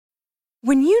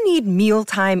When you need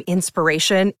mealtime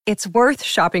inspiration, it's worth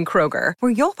shopping Kroger,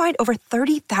 where you'll find over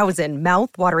 30,000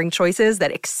 mouth-watering choices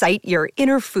that excite your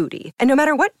inner foodie. And no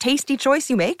matter what tasty choice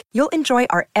you make, you'll enjoy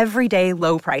our everyday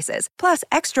low prices, plus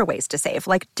extra ways to save,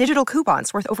 like digital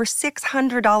coupons worth over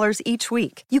 $600 each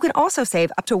week. You can also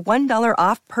save up to $1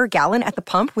 off per gallon at the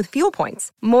pump with fuel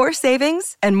points. More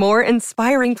savings and more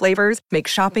inspiring flavors make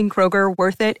shopping Kroger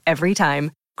worth it every time.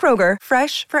 Kroger,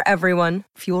 fresh for everyone.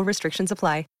 Fuel restrictions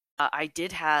apply. I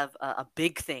did have a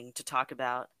big thing to talk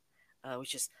about,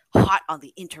 which is hot on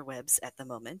the interwebs at the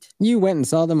moment. You went and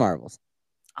saw the Marvels.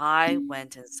 I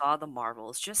went and saw the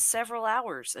Marvels just several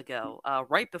hours ago,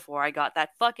 right before I got that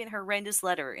fucking horrendous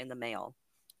letter in the mail.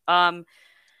 I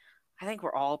think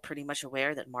we're all pretty much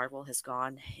aware that Marvel has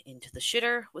gone into the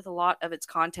shitter with a lot of its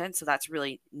content, so that's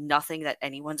really nothing that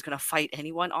anyone's going to fight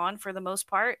anyone on for the most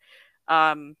part.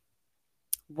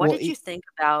 What did you think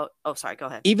about... Oh, sorry, go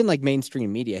ahead. Even like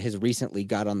mainstream media has recently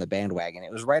got on the bandwagon.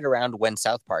 It was right around when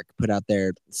South Park put out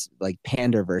their like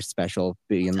Panderverse special.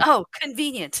 Oh,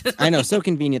 convenient. I know, so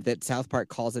convenient that South Park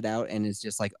calls it out and is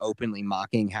just like openly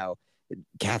mocking how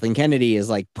Kathleen Kennedy is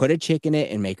like, put a chick in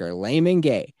it and make her lame and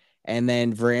gay. And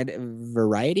then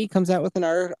Variety comes out with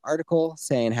an article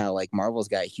saying how like Marvel's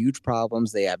got huge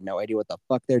problems. They have no idea what the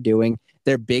fuck they're doing.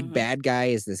 Their big bad guy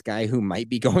is this guy who might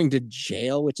be going to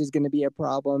jail, which is going to be a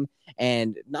problem.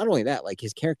 And not only that, like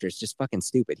his character is just fucking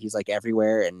stupid. He's like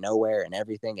everywhere and nowhere and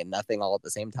everything and nothing all at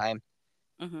the same time.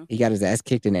 He got his ass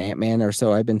kicked in Ant-Man or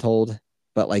so I've been told.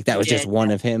 But like that was just one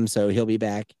of him. So he'll be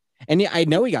back. And yeah, I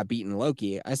know he got beaten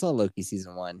Loki. I saw Loki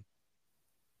season 1.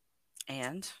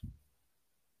 And...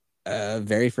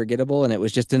 very forgettable, and it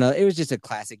was just a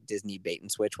classic Disney bait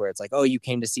and switch where it's like, oh, you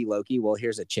came to see Loki, well,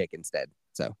 here's a chick instead,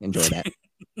 so enjoy that.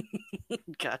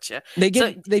 Gotcha. They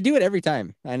do it every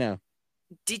time. I know.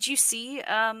 Did you see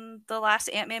the last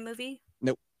Ant-Man movie?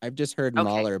 Nope. I've just heard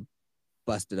Mahler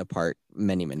busted apart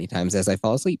many times as I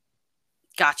fall asleep.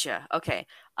 Gotcha. Okay.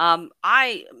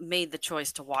 I made the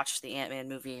choice to watch the Ant-Man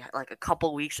movie like a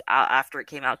couple weeks after it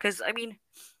came out because I mean,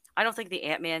 I don't think the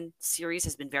Ant-Man series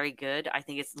has been very good. I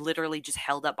think it's literally just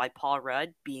held up by Paul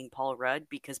Rudd being Paul Rudd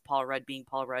because Paul Rudd being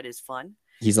Paul Rudd is fun.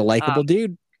 He's a likable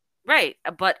dude. Right.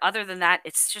 But other than that,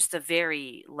 it's just a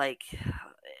very like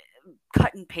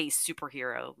cut and paste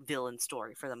superhero villain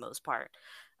story for the most part.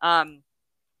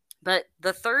 But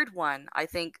the third one, I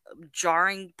think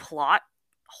jarring plot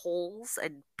holes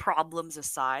and problems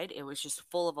aside, it was just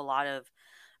full of a lot of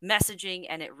messaging,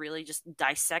 and it really just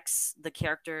dissects the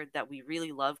character that we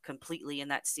really love completely in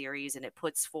that series, and it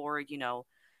puts forward, you know,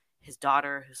 his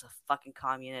daughter who's a fucking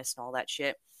communist and all that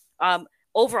shit.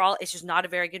 Overall, it's just not a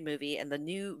very good movie, and the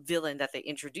new villain that they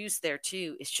introduced there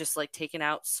too is just like taken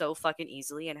out so fucking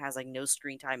easily and has like no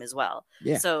screen time as well.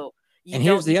 Yeah. So and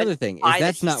here's the other thing: is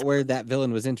that's not where that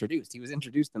villain was introduced. He was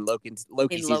introduced in Loki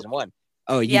season 1.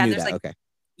 Oh, you knew that? Like, okay.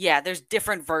 Yeah, there's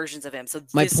different versions of him. So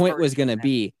my point was going to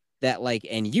be that like,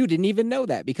 and you didn't even know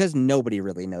that because nobody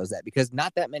really knows that because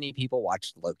not that many people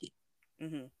watched Loki.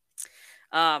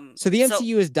 So the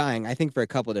MCU is dying, I think, for a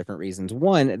couple of different reasons.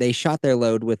 One, they shot their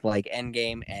load with like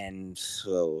Endgame and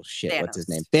Thanos. What's his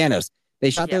name? Thanos. They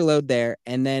shot their load there,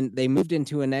 and then they moved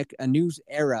into a new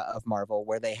era of Marvel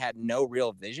where they had no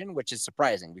real vision, which is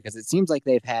surprising because it seems like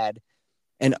they've had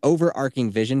an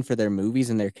overarching vision for their movies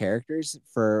and their characters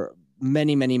for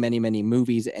many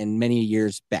movies and many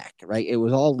years back, right? It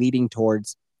was all leading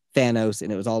towards Thanos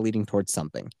and it was all leading towards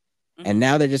something. And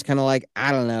now they're just kind of like,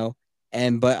 I don't know.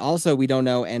 But also we don't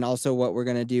know. And also what we're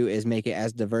going to do is make it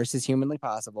as diverse as humanly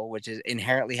possible, which is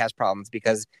inherently has problems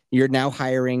because you're now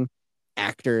hiring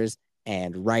actors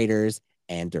and writers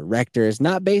and directors,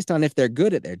 not based on if they're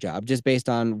good at their job, just based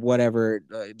on whatever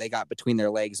they got between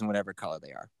their legs and whatever color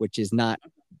they are, which is not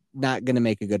going to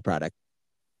make a good product.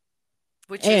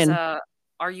 Which is,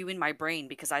 are you in my brain?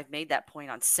 Because I've made that point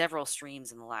on several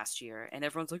streams in the last year, and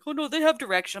everyone's like, oh no, they have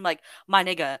direction. I'm like, my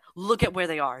nigga, look at where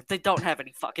they are. They don't have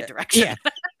any fucking direction.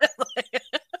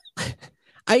 Yeah.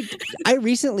 I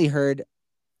recently heard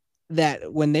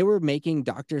that when they were making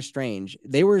Doctor Strange,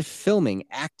 they were filming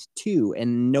Act 2,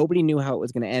 and nobody knew how it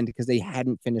was going to end because they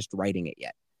hadn't finished writing it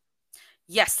yet.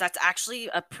 Yes, that's actually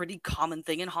a pretty common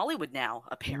thing in Hollywood now,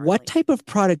 apparently. What type of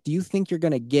product do you think you're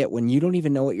going to get when you don't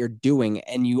even know what you're doing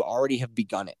and you already have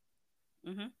begun it?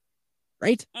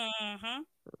 Right?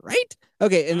 Right?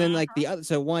 Okay, and then like the other,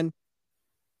 so one,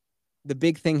 the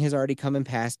big thing has already come and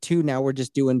passed. 2, now we're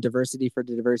just doing diversity for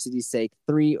diversity's sake.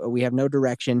 3, we have no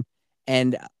direction.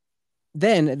 And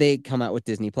then they come out with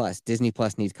Disney Plus. Disney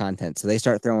Plus needs content, so they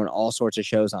start throwing all sorts of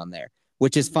shows on there,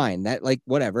 which is fine. That like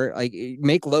whatever, like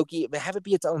make Loki, have it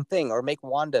be its own thing, or make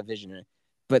WandaVision.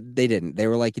 but they didn't. They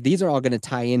were like, these are all going to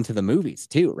tie into the movies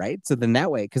too, right? So then that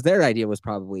way, because their idea was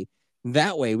probably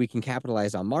that way we can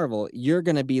capitalize on Marvel. You're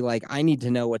going to be like, I need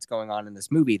to know what's going on in this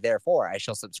movie. Therefore, I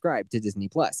shall subscribe to Disney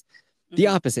Plus. The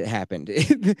opposite happened.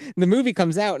 The movie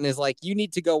comes out and is like, you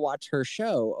need to go watch her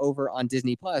show over on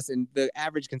Disney Plus. And the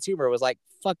average consumer was like,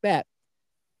 fuck that.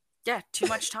 Yeah, too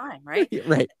much time, right?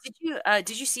 Right.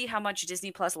 Did you see how much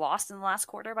Disney Plus lost in the last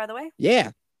quarter, by the way?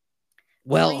 Yeah.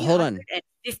 Well, hold on.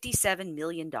 $57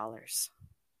 million.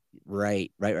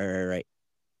 Right.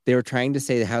 They were trying to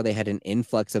say how they had an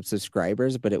influx of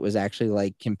subscribers, but it was actually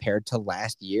like compared to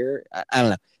last year. I don't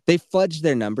know. They fudged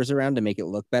their numbers around to make it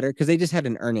look better because they just had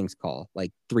an earnings call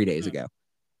like 3 days ago.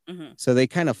 So they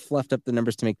kind of fluffed up the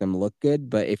numbers to make them look good.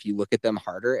 But if you look at them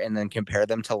harder and then compare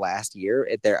them to last year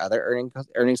at their other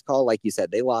earnings call, like you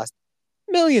said, they lost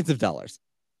millions of dollars.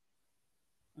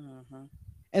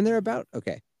 And they're about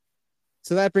okay.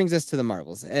 So that brings us to the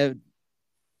Marvels.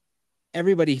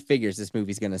 Everybody figures this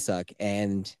movie's going to suck,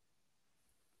 and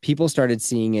people started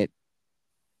seeing it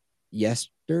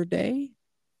yesterday.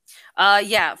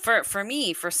 Yeah, for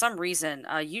me, for some reason,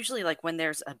 usually like when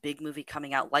there's a big movie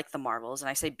coming out like the Marvels, and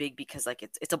I say big because like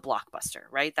it's a blockbuster,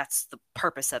 right? That's the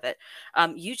purpose of it.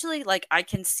 Usually like I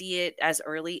can see it as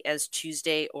early as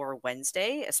Tuesday or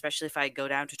Wednesday, especially if I go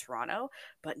down to Toronto,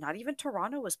 but not even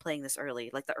Toronto was playing this early.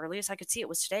 Like the earliest I could see it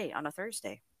was today on a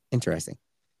Thursday. Interesting.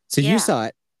 So you saw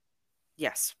it.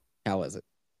 Yes. How was it?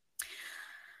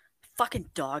 Fucking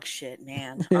dog shit,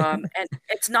 man. And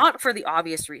it's not for the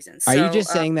obvious reasons. Are you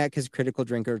just saying that because Critical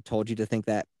Drinker told you to think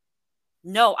that?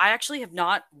 No, I actually have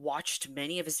not watched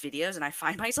many of his videos, and I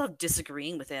find myself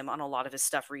disagreeing with him on a lot of his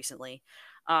stuff recently.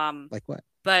 Like what?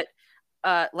 But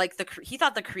like he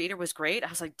thought the creator was great. I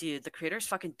was like, dude, the creator's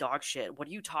fucking dog shit. What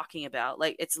are you talking about?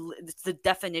 Like it's the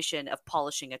definition of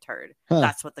polishing a turd.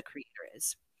 That's what the creator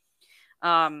is.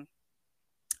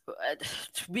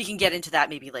 We can get into that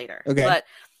maybe later. Okay. But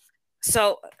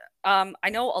so I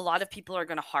know a lot of people are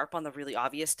going to harp on the really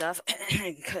obvious stuff,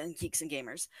 geeks and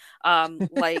gamers.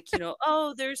 Like, you know,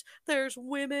 oh, there's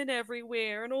women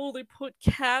everywhere, and oh, they put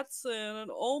cats in,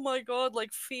 and oh my god,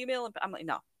 like female. I'm like,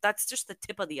 no, that's just the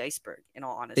tip of the iceberg. In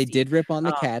all honesty, they did rip on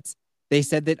the cats. They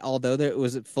said that although it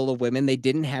was full of women, they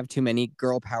didn't have too many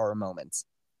girl power moments,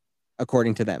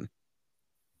 according to them.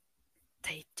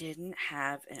 They didn't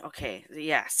have. Okay,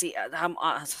 yeah. See, I'm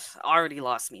already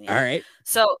lost me now. All right.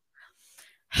 So,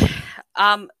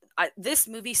 this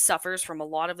movie suffers from a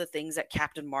lot of the things that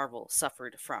Captain Marvel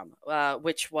suffered from,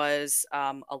 which was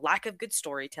a lack of good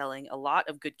storytelling, a lot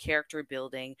of good character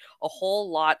building, a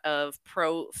whole lot of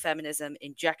pro-feminism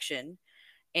injection,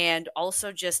 and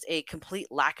also just a complete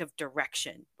lack of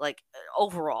direction, like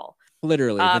overall.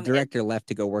 Literally, the director left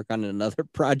to go work on another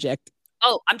project.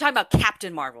 Oh, I'm talking about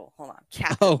Captain Marvel. Hold on.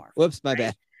 Captain Marvel. Whoops, my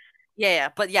bad. Yeah,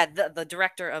 but yeah, the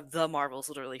director of the Marvels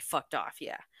literally fucked off.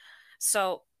 Yeah.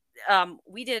 So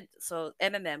we had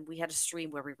a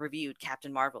stream where we reviewed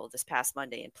Captain Marvel this past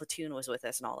Monday, and Platoon was with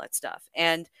us and all that stuff.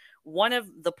 And one of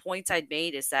the points I'd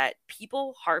made is that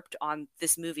people harped on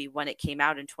this movie when it came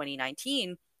out in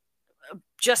 2019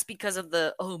 just because of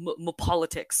the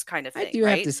politics kind of thing. I do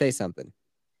have to say something.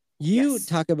 You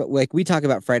talk about, like, we talk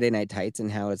about Friday Night Tights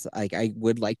and how it's like, I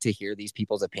would like to hear these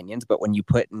people's opinions, but when you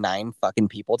put 9 fucking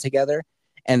people together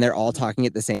and they're all talking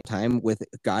at the same time with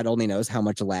God only knows how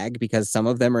much lag, because some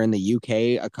of them are in the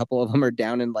UK, a couple of them are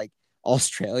down in like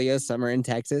Australia, some are in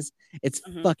Texas. It's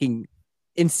fucking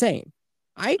insane.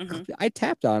 I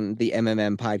tapped on the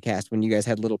MMM podcast when you guys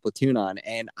had Little Platoon on,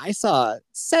 and I saw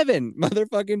 7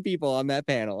 motherfucking people on that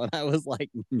panel, and I was like,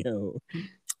 no.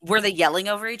 Were they yelling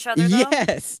over each other, though?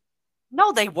 Yes.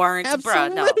 No, they weren't.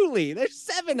 Absolutely. Bruh, no. There's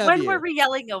 7 of you. When were we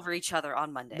yelling over each other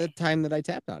on Monday? The time that I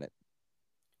tapped on it.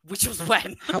 Which was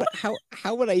when?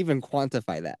 How would I even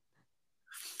quantify that?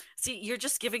 See, you're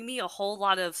just giving me a whole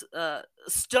lot of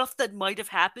stuff that might have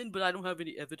happened, but I don't have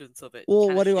any evidence of it. Well,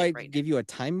 what do I give you a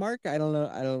time mark? I don't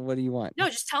know. What do you want? No,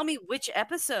 just tell me which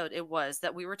episode it was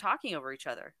that we were talking over each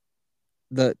other.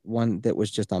 The one that was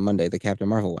just on Monday, the Captain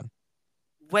Marvel one.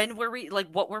 When were we, like,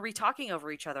 what were we talking over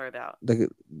each other about? The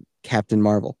Captain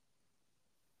Marvel.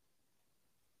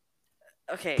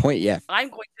 Okay. Point Yef.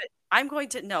 I'm going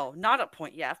to no, not a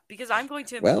Point Yef, because I'm going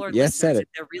to implore listeners, if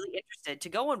they're really interested, to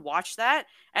go and watch that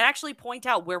and actually point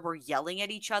out where we're yelling at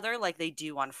each other like they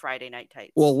do on Friday Night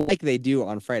Tights. Well, like they do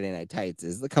on Friday Night Tights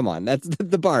come on, that's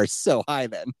the bar is so high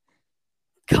then.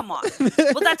 Come on.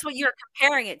 Well, that's what you're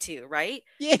comparing it to, right?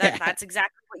 Yeah. That's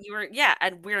exactly what you were. Yeah,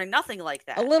 and we're nothing like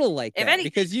that. A little like that,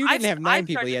 because you didn't have 9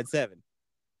 people, you had 7.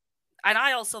 And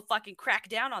I also fucking crack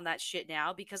down on that shit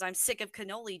now because I'm sick of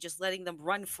Cannoli just letting them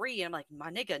run free. And I'm like, my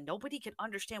nigga, nobody can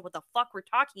understand what the fuck we're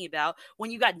talking about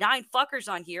when you got 9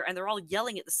 fuckers on here and they're all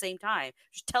yelling at the same time.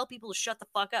 Just tell people to shut the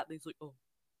fuck up. And he's like, oh,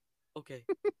 okay.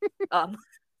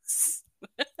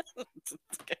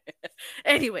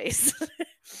 Anyways.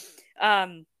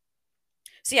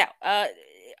 So yeah,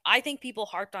 I think people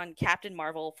harped on Captain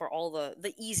Marvel for all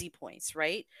the easy points,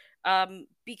 right?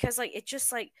 Because like it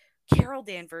just like Carol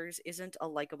Danvers isn't a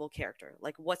likable character,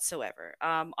 like whatsoever.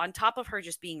 On top of her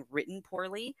just being written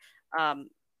poorly,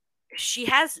 she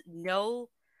has no.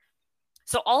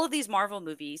 So all of these Marvel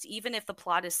movies, even if the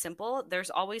plot is simple, there's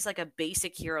always like a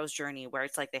basic hero's journey where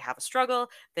it's like they have a struggle,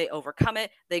 they overcome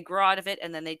it, they grow out of it,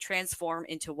 and then they transform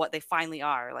into what they finally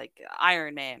are, like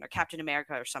Iron Man or Captain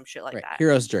America or some shit like Right. that.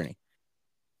 Hero's journey.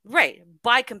 Right.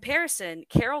 By comparison,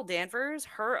 Carol Danvers,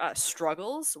 her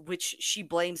struggles, which she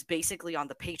blames basically on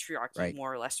the patriarchy Right.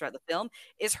 more or less throughout the film,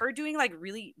 is her doing like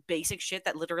really basic shit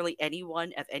that literally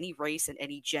anyone of any race and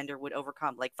any gender would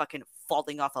overcome, like fucking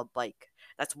falling off a bike.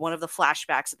 That's one of the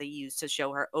flashbacks that they use to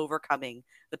show her overcoming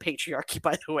the patriarchy,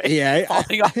 by the way. Yeah.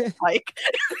 Falling off a bike.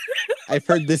 I've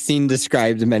heard this scene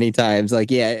described many times. Like,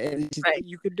 yeah, Right.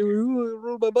 you could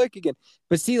rule my bike again.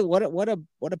 But see, what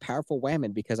a powerful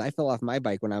whammon, because I fell off my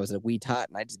bike when I was a wee tot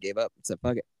and I just gave up and said,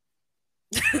 fuck it.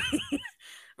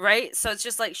 Right? So it's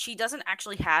just like she doesn't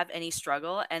actually have any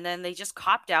struggle, and then they just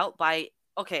copped out by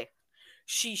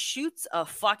she shoots a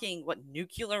fucking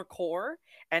nuclear core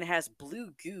and has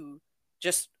blue goo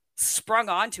just sprung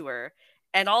onto her,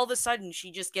 and all of a sudden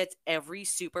she just gets every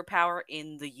superpower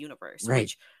in the universe. Right.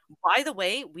 Which, by the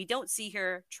way, we don't see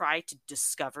her try to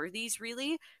discover these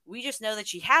really. We just know that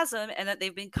she has them and that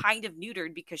they've been kind of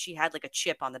neutered because she had like a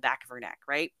chip on the back of her neck,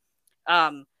 right?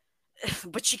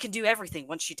 But she can do everything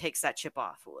once she takes that chip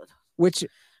off. Which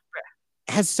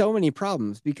has so many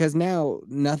problems because now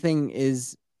nothing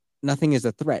is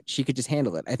a threat. She could just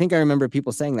handle it. I think I remember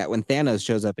people saying that when Thanos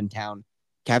shows up in town,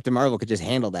 Captain Marvel could just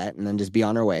handle that and then just be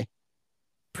on her way.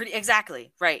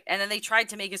 Exactly, right. And then they tried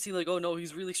to make it seem like, oh no,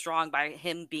 he's really strong by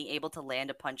him being able to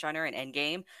land a punch on her in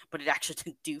Endgame, but it actually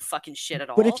didn't do fucking shit at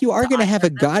all. But if you are going to have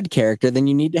a God character, then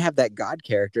you need to have that God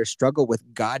character struggle with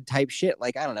God type shit.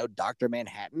 Like, I don't know, Dr.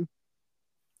 Manhattan.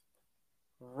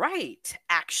 Right.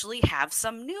 Actually have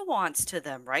some nuance to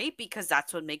them, right? Because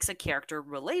that's what makes a character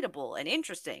relatable and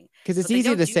interesting. Because it's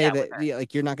easy to say that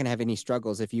like you're not going to have any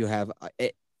struggles if you have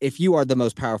if you are the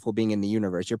most powerful being in the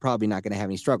universe, you're probably not going to have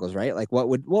any struggles, right? Like what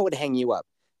would hang you up?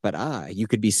 But you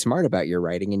could be smart about your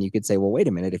writing and you could say, well, wait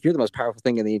a minute, if you're the most powerful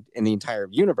thing in the entire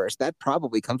universe, that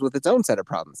probably comes with its own set of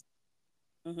problems.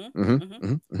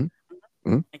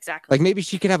 Exactly. Like maybe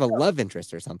she could have a love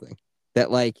interest or something that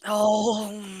like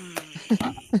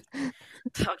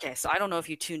Okay, so I don't know if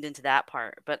you tuned into that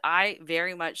part, but I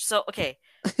very much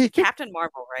Captain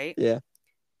Marvel, right? Yeah.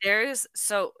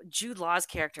 Jude Law's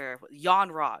character,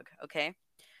 Yon-Rogg, okay?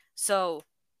 So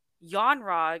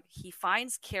Yon-Rogg, he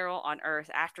finds Carol on Earth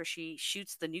after she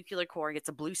shoots the nuclear core and gets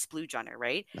a blue splooge on her,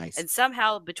 right? Nice. And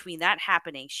somehow between that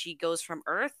happening, she goes from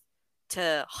Earth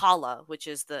to Hala, which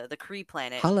is the Kree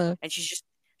planet. Hala. And she's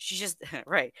just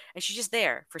right. And she's just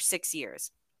there for 6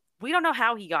 years. We don't know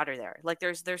how he got her there. Like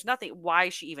there's nothing why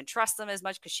she even trusts them as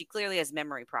much because she clearly has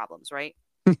memory problems, right?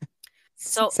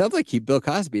 So sounds like he Bill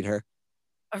Cosby'd her.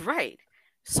 Right.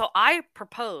 So I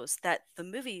propose that the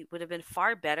movie would have been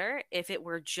far better if it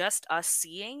were just us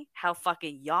seeing how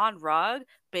fucking Yon-Rogg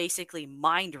basically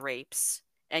mind rapes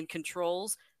and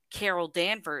controls Carol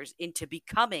Danvers into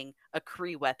becoming a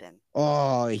Kree weapon.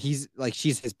 Oh, he's like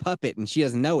she's his puppet and she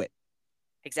doesn't know it.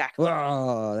 Exactly.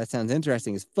 Oh, that sounds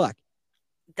interesting as fuck.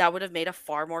 That would have made a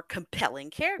far more compelling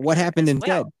character. What happened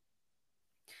instead?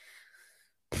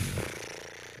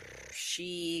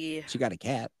 She got a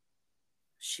cat.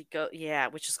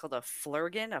 Which is called a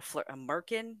flurgan, a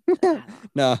merkin.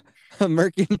 No, a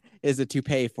merkin is a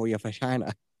toupee for your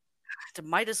vagina. It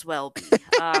might as well be.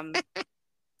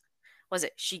 Was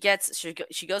it? She goes to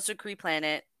a Kree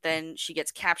planet, then she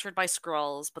gets captured by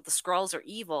Skrulls, but the Skrulls are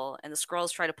evil, and the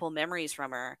Skrulls try to pull memories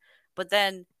from her. But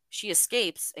then she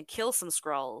escapes and kills some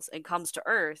Skrulls and comes to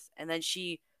Earth, and then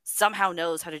she somehow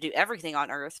knows how to do everything on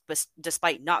Earth, but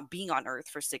despite not being on Earth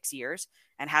for 6 years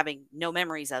and having no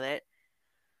memories of it.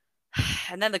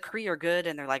 And then the Kree are good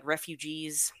and they're like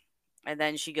refugees. And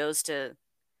then she goes to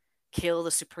kill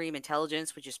the Supreme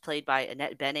Intelligence, which is played by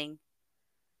Annette Bening.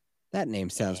 That name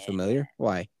sounds familiar.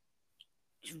 Why?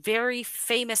 Very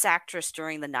famous actress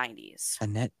during the 90s.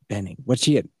 Annette Bening. What's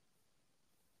she in?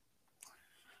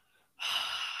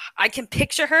 I can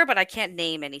picture her, but I can't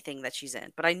name anything that she's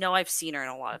in. But I know I've seen her in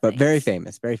a lot of things. But very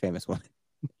famous one.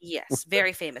 Yes,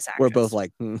 very famous actress. We're both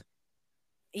like,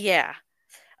 Yeah.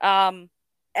 Um,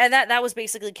 and that was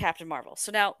basically Captain Marvel.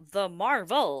 So now the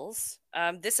Marvels,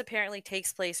 this apparently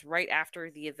takes place right after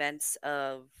the events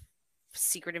of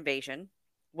Secret Invasion,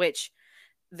 which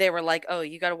they were like, "Oh,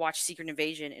 you got to watch Secret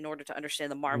Invasion in order to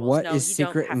understand the Marvels." What No, is you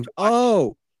don't Secret? have to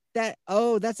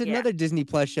watch. That's Yeah, another Disney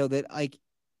Plus show that like.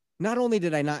 Not only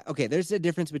did I not, okay, there's a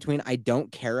difference between I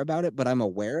don't care about it, but I'm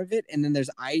aware of it, and then there's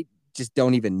I just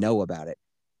don't even know about it.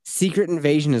 Secret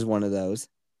Invasion is one of those.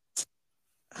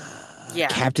 yeah.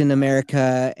 Captain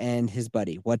America and his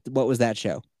buddy. What was that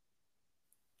show?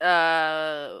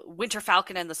 Winter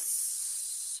Falcon and the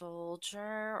Soldier,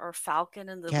 or Falcon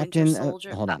and the Winter Captain.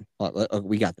 Soldier. Hold on.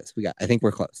 We got this. I think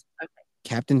we're close. Okay.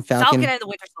 Captain Falcon Falcon. and the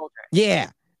Winter Soldier.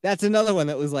 Yeah, that's another one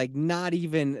that was like not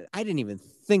even. I didn't even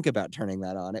think about turning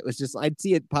that on. It was just I'd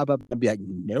see it pop up and be like,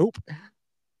 nope.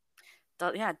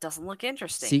 Yeah, it doesn't look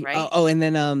interesting, See, right? and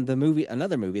then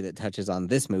another movie that touches on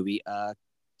this movie,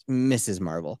 Mrs.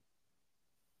 Marvel.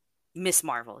 Miss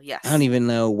Marvel, I don't yes. even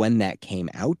know when that came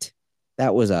out.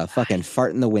 That was a fucking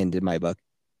fart in the wind in my book.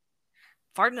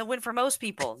 Fart in the wind for most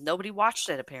people. Nobody watched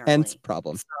it apparently. Hence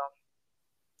problem. So,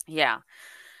 yeah.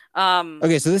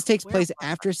 Okay, so this takes place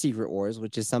after Secret Wars,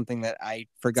 which is something that I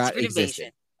forgot Secret existed.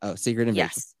 Invasion. Oh, Secret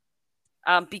Invasion. Yes.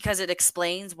 Because it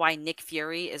explains why Nick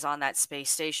Fury is on that space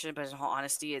station, but in all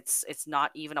honesty, it's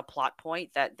not even a plot point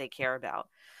that they care about.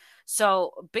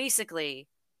 So basically,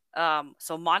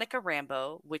 so Monica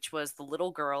Rambeau, which was the little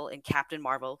girl in Captain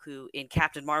Marvel, who in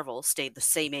Captain Marvel stayed the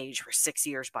same age for 6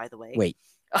 years, by the way. Wait.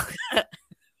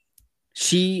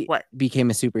 She became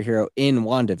a superhero in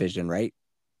WandaVision, right?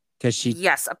 Because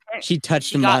she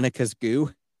touched Monica's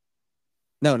goo.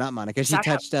 No, not Monica. She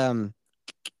touched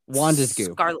Wanda's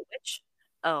goo. Scarlet Witch.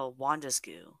 Oh, Wanda's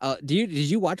goo. Did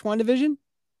you watch WandaVision?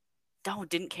 No,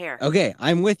 didn't care. Okay,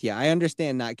 I'm with you. I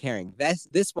understand not caring.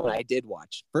 This one I did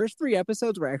watch. First 3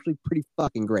 episodes were actually pretty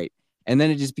fucking great, and then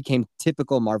it just became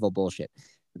typical Marvel bullshit.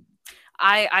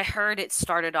 I heard it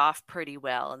started off pretty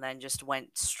well and then just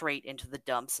went straight into the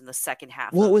dumps in the second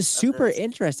half. Well, it was super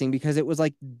interesting because it was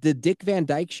like the Dick Van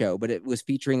Dyke Show, but it was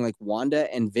featuring like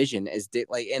Wanda and Vision as Dick,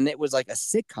 and it was like a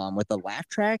sitcom with a laugh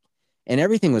track, and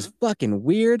everything was fucking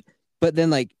weird. But then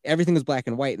like everything was black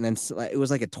and white, and then it was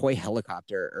like a toy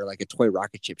helicopter or like a toy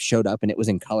rocket ship showed up, and it was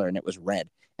in color and it was red,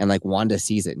 and like Wanda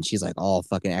sees it and she's like all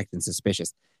fucking acting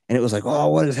suspicious, and it was like, oh,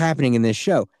 what is happening in this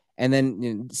show? And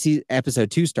then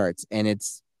episode 2 starts, and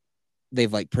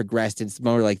they've like progressed. It's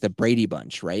more like the Brady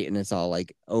Bunch, right? And it's all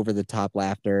like over the top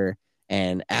laughter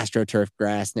and AstroTurf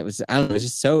grass, and I don't know, it was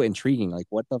just so intriguing. Like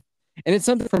and it's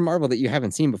something from Marvel that you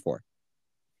haven't seen before.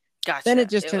 Gotcha. Then it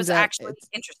just turns out actually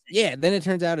interesting. Yeah, then it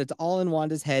turns out it's all in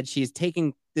Wanda's head. She's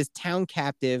taking this town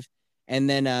captive, and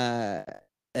then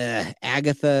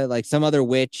Agatha, like some other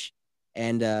witch,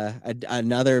 and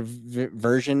another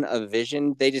version of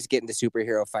Vision, they just get into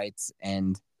superhero fights,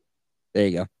 and there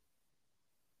you go.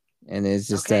 And it's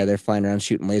just they're flying around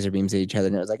shooting laser beams at each other,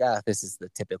 and it was like, this is the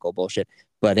typical bullshit.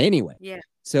 But anyway,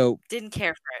 so didn't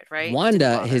care for it, right?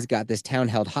 Wanda has got this town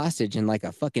held hostage in like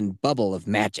a fucking bubble of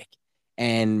magic,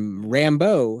 and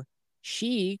Rambeau,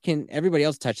 everybody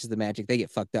else touches the magic, they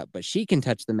get fucked up, but she can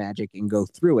touch the magic and go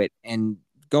through it, and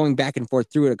going back and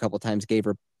forth through it a couple times gave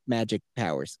her magic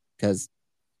powers because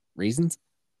reasons.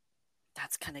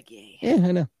 That's kind of gay. Yeah,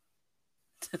 I know.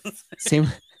 Same.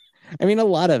 I mean, a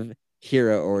lot of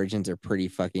hero origins are pretty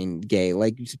fucking gay.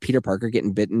 Like Peter Parker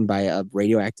getting bitten by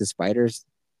radioactive spiders.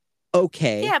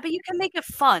 Okay. Yeah, but you can make it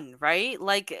fun, right?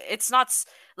 Like it's not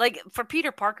like for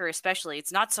Peter Parker especially.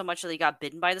 It's not so much that he got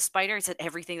bitten by the spider; it's that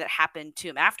everything that happened to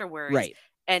him afterwards, right?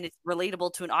 And it's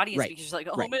relatable to an audience because you're like,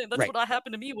 oh man, that's what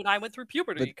happened to me when I went through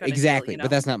puberty. Exactly, deal, you know? But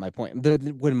that's not my point.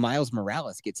 When Miles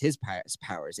Morales gets his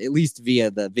powers, at least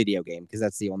via the video game, because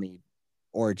that's the only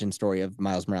origin story of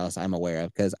Miles Morales I'm aware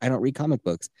of, because I don't read comic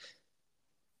books.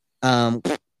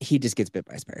 He just gets bit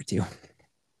by a spider too.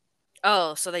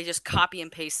 Oh, so they just copy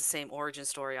and paste the same origin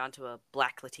story onto a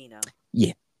black Latino.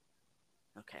 Yeah.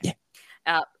 Okay.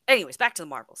 Yeah. Anyways, back to the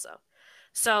Marvel.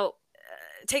 So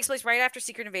it takes place right after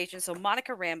Secret Invasion. So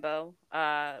Monica Rambeau,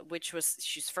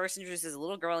 she's first introduced as a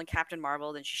little girl in Captain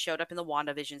Marvel, then she showed up in the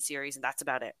WandaVision series, and that's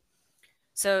about it.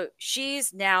 So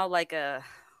she's now like a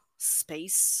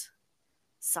space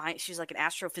science. She's like an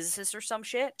astrophysicist or some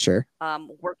shit. Sure.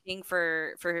 Working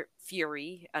for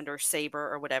Fury under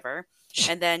Saber or whatever.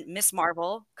 And then Miss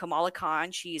Marvel, Kamala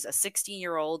Khan, she's a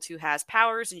 16-year-old who has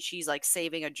powers, and she's like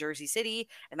saving a Jersey City,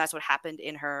 and that's what happened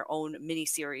in her own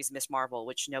miniseries, Miss Marvel,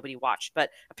 which nobody watched, but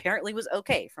apparently was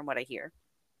okay from what I hear.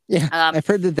 Yeah, I've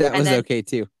heard that was okay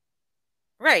too.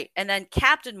 Right. And then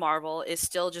Captain Marvel is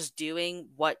still just doing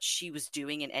what she was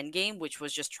doing in Endgame, which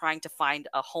was just trying to find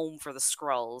a home for the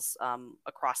Skrulls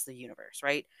across the universe,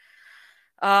 right?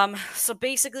 So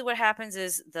basically what happens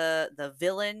is the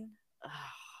villain,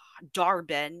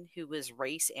 Dar-Ben, who was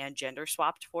race and gender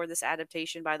swapped for this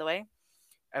adaptation, by the way,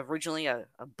 originally a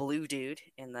blue dude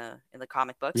in the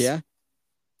comic books. Yeah.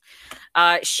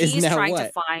 She's now trying to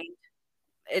what? find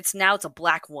it's a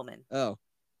black woman. Oh.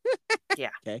 Yeah.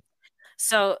 Okay.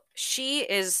 So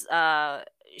she's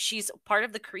part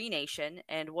of the Kree Nation,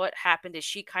 and what happened is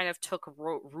she kind of took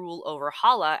rule over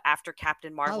Hala after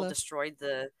Captain Marvel Hala. destroyed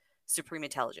the Supreme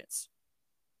Intelligence.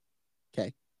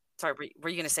 Okay. Sorry, were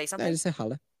you going to say something? I just say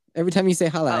Hala. Every time you say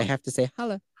Hala, I have to say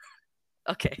Hala.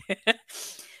 Okay.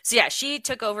 So yeah, she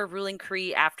took over ruling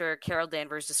Kree after Carol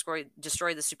Danvers destroyed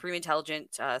the Supreme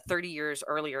Intelligence 30 years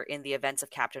earlier in the events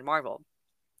of Captain Marvel.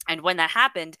 And when that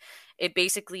happened, it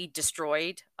basically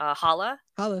destroyed Hala.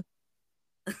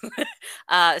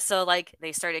 So like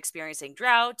they started experiencing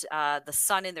drought. The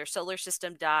sun in their solar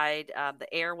system died.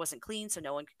 The air wasn't clean, so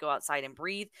no one could go outside and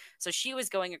breathe. So she was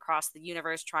going across the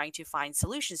universe trying to find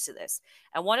solutions to this.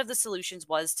 And one of the solutions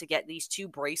was to get these 2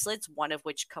 bracelets, one of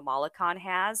which Kamala Khan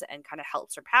has and kind of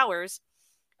helps her powers.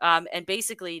 And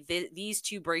basically, these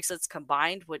 2 bracelets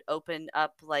combined would open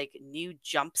up like new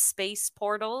jump space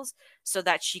portals, so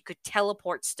that she could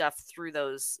teleport stuff through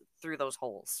those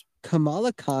holes.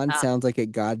 Kamala Khan sounds like a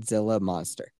Godzilla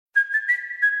monster.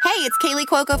 Hey, it's Kaylee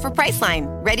Cuoco for Priceline.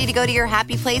 Ready to go to your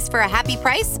happy place for a happy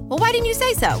price? Well, why didn't you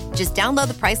say so? Just download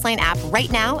the Priceline app right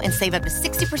now and save up to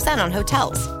 60% on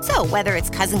hotels. So whether it's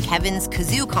Cousin Kevin's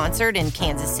Kazoo Concert in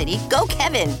Kansas City, go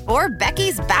Kevin, or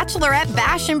Becky's Bachelorette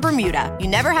Bash in Bermuda, you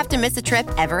never have to miss a trip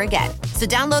ever again. So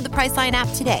download the Priceline app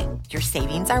today. Your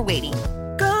savings are waiting.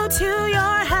 Go to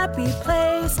your happy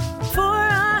place for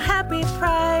a happy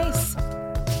price.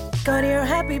 Go to your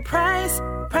happy price,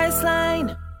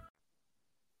 Priceline.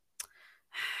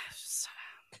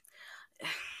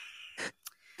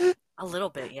 A little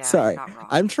bit, yeah. Sorry, not wrong.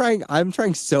 I'm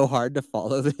trying so hard to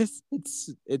follow this.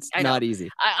 It's not easy.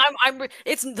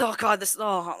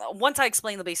 Once I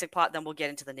explain the basic plot, then we'll get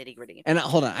into the nitty gritty. And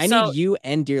hold on, I need you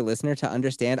and dear listener to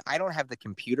understand. I don't have the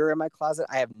computer in my closet.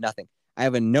 I have nothing. I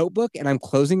have a notebook, and I'm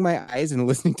closing my eyes and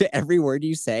listening to every word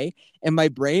you say, and my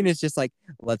brain is just like,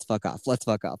 let's fuck off,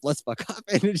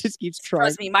 and it just keeps trying.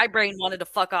 Trust me, my brain wanted to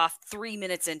fuck off 3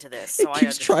 minutes into this. So it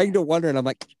keeps trying to wonder, and I'm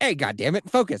like, hey, goddamn it,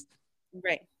 focus.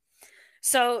 Right.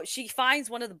 So she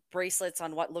finds one of the bracelets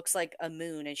on what looks like a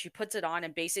moon, and she puts it on,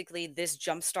 and basically this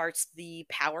jumpstarts the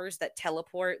powers that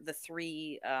teleport the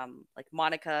 3, like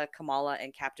Monica, Kamala,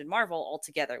 and Captain Marvel all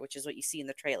together, which is what you see in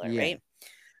the trailer, right?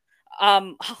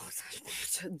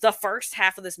 The first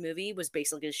half of this movie was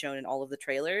basically shown in all of the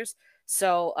trailers.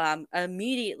 So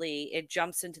immediately it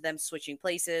jumps into them switching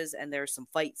places, and there's some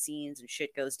fight scenes and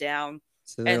shit goes down.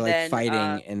 So they're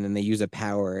fighting, and then they use a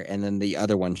power, and then the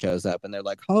other one shows up, and they're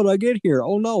like, how did I get here?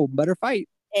 Oh no, better fight.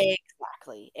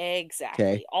 Exactly.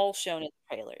 Okay. All shown in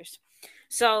the trailers.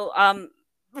 So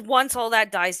once all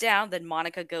that dies down, then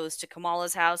Monica goes to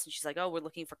Kamala's house, and she's like, oh, we're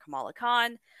looking for Kamala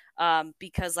Khan,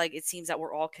 because like it seems that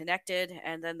we're all connected.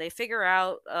 And then they figure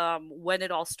out when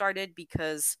it all started,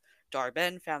 because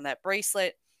Dar-Ben found that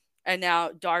bracelet, and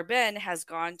now Dar-Ben has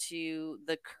gone to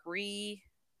the Kree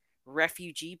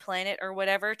refugee planet or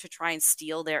whatever to try and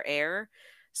steal their air.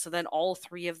 So then all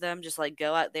 3 of them just like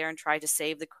go out there and try to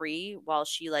save the Kree, while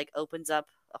she like opens up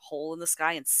a hole in the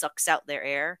sky and sucks out their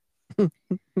air.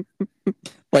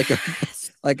 like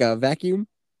a vacuum?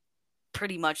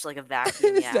 Pretty much like a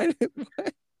vacuum, yeah.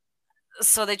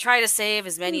 So they try to save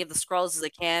as many of the Skrulls as they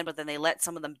can, but then they let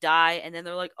some of them die, and then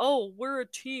they're like, oh, we're a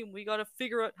team. We got to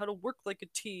figure out how to work like a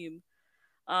team.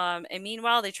 And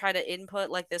meanwhile, they try to input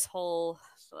like this whole,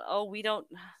 we don't,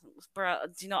 bro,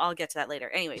 I'll get to that later.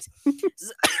 Anyways,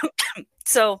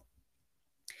 so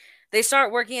they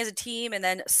start working as a team, and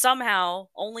then somehow,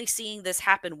 only seeing this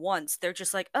happen once, they're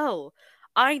just like, oh,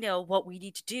 I know what we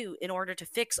need to do in order to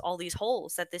fix all these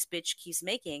holes that this bitch keeps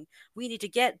making. We need to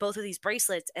get both of these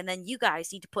bracelets, and then you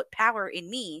guys need to put power in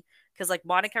me, because like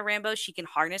Monica Rambeau, she can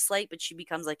harness light, but she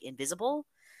becomes like invisible.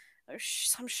 Or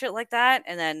some shit like that.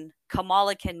 And then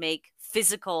Kamala can make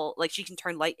physical, like she can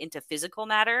turn light into physical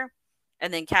matter.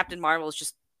 And then Captain Marvel is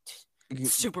just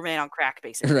Superman on crack,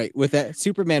 basically. Right. With that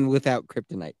Superman without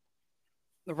kryptonite.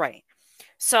 Right.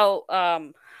 So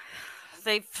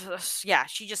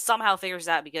she just somehow figures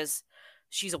that, because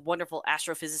she's a wonderful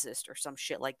astrophysicist or some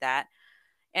shit like that.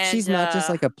 And she's not just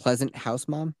like a pleasant house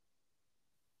mom.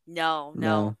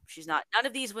 No, she's not. None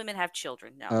of these women have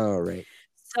children. No. Oh, right.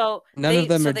 So none of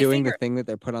them are doing the thing that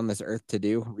they're put on this earth to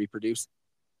do, reproduce.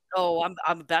 Oh,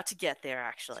 I'm about to get there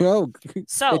actually. Oh,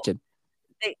 So bitchin'.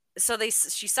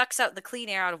 she sucks out the clean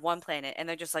air out of one planet, and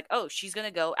they're just like, oh, she's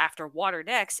gonna go after water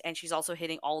next, and she's also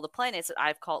hitting all the planets that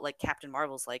I've called, like Captain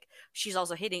Marvel's, like she's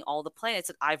also hitting all the planets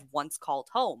that I've once called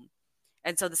home.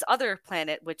 And so this other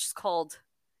planet, which is called,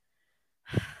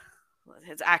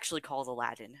 it's actually called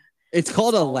Aladdin. It's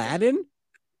called Aladdin?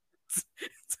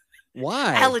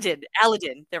 Why? Aladdin.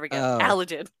 There we go. Oh.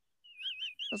 Aladdin.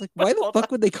 I was like, why the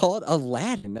fuck would they call it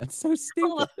Aladdin? That's so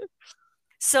stupid.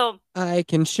 So I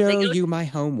can show you my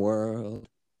home world.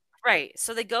 Right.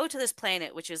 So they go to this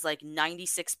planet, which is like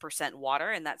 96%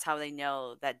 water, and that's how they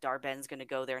know that Darben's going to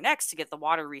go there next to get the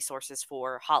water resources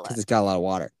for Hala. Because it's got a lot of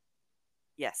water.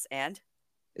 Yes, and?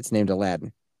 It's named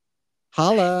Aladdin.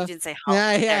 Hala. You didn't say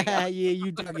Hala. Yeah,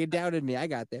 you doubted me. I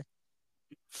got there.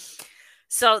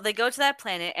 So they go to that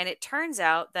planet, and it turns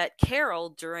out that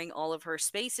Carol, during all of her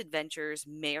space adventures,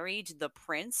 married the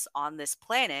prince on this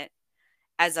planet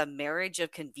as a marriage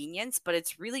of convenience, but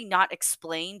it's really not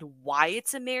explained why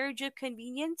it's a marriage of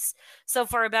convenience. So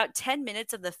for about 10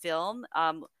 minutes of the film,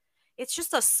 it's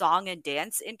just a song and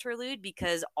dance interlude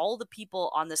because all the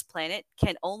people on this planet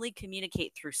can only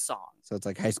communicate through song. So it's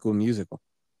like High School Musical.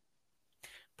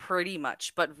 Pretty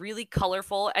much, but really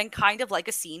colorful and kind of like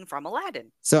a scene from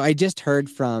Aladdin. So I just heard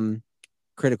from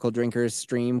Critical Drinker's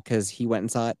stream, because he went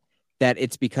and saw it, that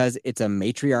it's because it's a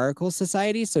matriarchal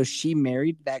society, so she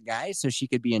married that guy so she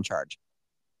could be in charge.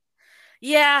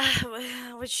 Yeah,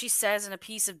 which she says in a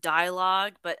piece of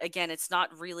dialogue, but again, it's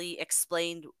not really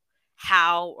explained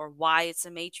how or why it's a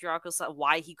matriarchal society,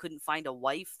 why he couldn't find a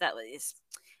wife. That is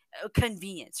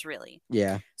convenience, really.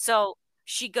 Yeah. So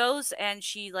she goes and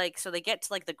so they get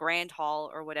to like the grand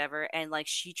hall or whatever, and like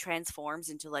she transforms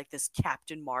into like this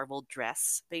Captain Marvel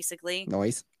dress, basically.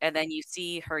 Nice. And then you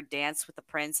see her dance with the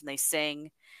prince, and they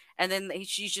sing, and then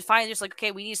she's just finally just like,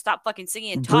 okay, we need to stop fucking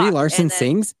singing and talk. Brie Larson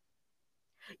sings?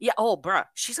 Yeah. Oh, bruh,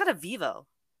 she's got a Vevo.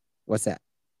 What's that?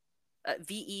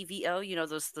 VEVO. You know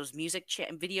those music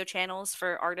video channels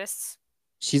for artists.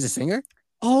 She's a singer?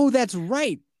 Oh, that's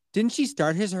right. Didn't she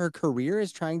start her career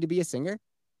as trying to be a singer?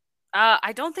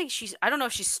 I don't know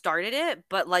if she started it,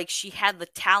 but like she had the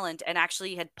talent and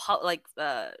actually had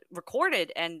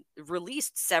recorded and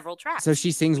released several tracks. So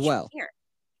she sings well.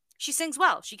 She sings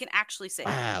well. She can actually sing.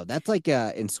 Wow, that's like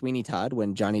in Sweeney Todd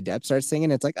when Johnny Depp starts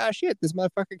singing. It's like, oh shit, this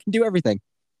motherfucker can do everything.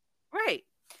 Right.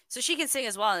 So she can sing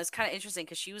as well, and it's kind of interesting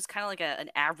because she was kind of like an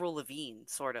Avril Lavigne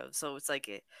sort of. So it's like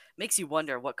it makes you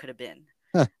wonder what could have been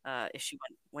if she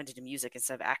went into music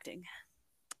instead of acting.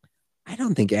 I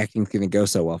don't think acting's going to go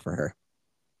so well for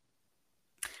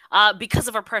her. Because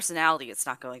of her personality, it's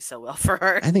not going so well for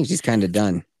her. I think she's kind of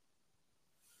done.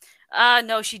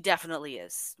 No, she definitely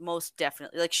is. Most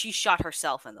definitely. Like, she shot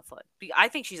herself in the foot. I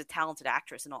think she's a talented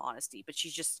actress, in all honesty, but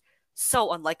she's just so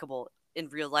unlikable in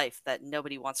real life that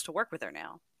nobody wants to work with her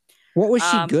now. What was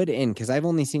she good in? Because I've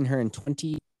only seen her in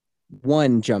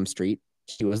 21 Jump Street.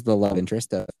 She was the love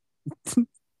interest of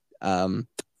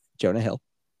Jonah Hill.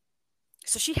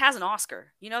 So she has an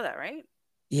Oscar. You know that, right?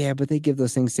 Yeah, but they give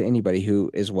those things to anybody who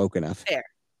is woke enough.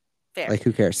 Fair. Like,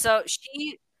 who cares? So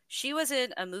she was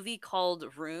in a movie called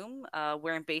Room,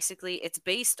 where basically it's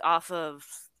based off of,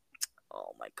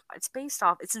 oh my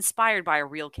God, it's inspired by a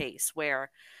real case where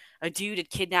a dude had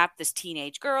kidnapped this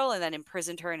teenage girl and then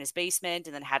imprisoned her in his basement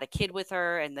and then had a kid with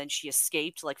her, and then she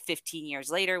escaped like 15 years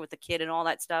later with the kid and all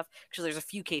that stuff. So there's a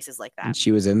few cases like that. And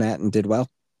she was in that and did well?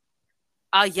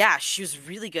 Yeah, she was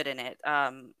really good in it.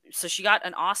 So she got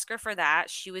an Oscar for that.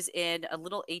 She was in a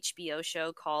little HBO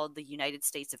show called The United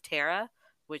States of Tara,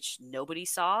 which nobody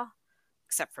saw,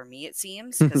 except for me, it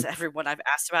seems, because everyone I've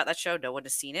asked about that show, no one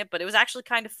has seen it, but it was actually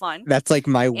kind of fun. That's like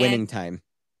my winning time.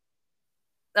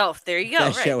 Oh, there you go.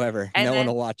 Best show ever. And no one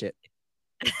will watch it.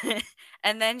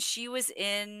 And then she was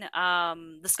in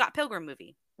the Scott Pilgrim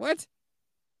movie. What?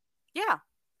 Yeah.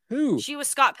 Who? She was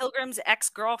Scott Pilgrim's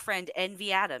ex-girlfriend,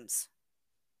 Envy Adams.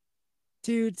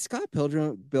 Dude, Scott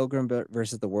Pilgrim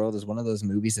versus the World is one of those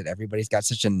movies that everybody's got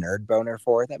such a nerd boner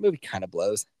for. That movie kind of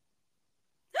blows.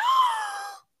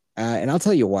 And I'll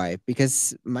tell you why.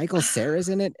 Because Michael Cera's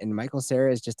in it, and Michael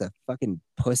Cera is just a fucking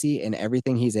pussy in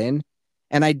everything he's in.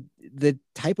 And the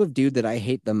type of dude that I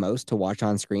hate the most to watch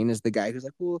on screen is the guy who's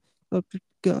like, well, I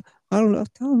don't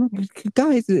know,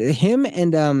 guys. Him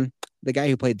and the guy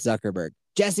who played Zuckerberg,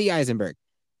 Jesse Eisenberg.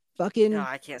 Fucking no,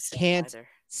 I can't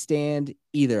stand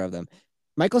either of them.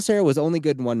 Michael Cera was only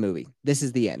good in one movie. This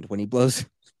Is the End, when he blows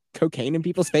cocaine in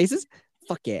people's faces.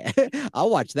 Fuck yeah. I'll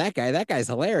watch that guy. That guy's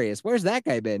hilarious. Where's that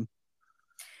guy been?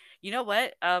 You know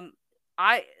what?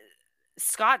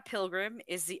 Scott Pilgrim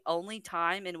is the only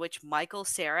time in which Michael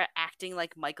Cera acting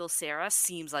like Michael Cera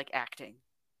seems like acting.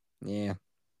 Yeah,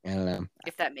 I don't know.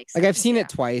 If that makes like sense. I've seen it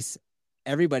twice.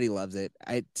 Everybody loves it.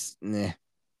 I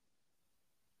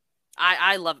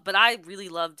love it, but I really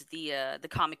loved the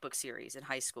comic book series in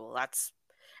high school. It's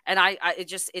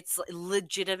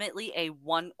legitimately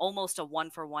almost a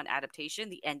 1-for-1 adaptation.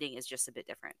 The ending is just a bit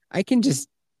different. I can just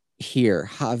hear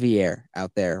Javier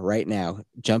out there right now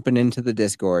jumping into the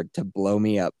Discord to blow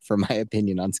me up for my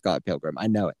opinion on Scott Pilgrim. I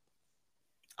know it.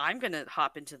 I'm gonna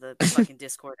hop into the fucking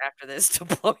Discord after this to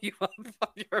blow you up on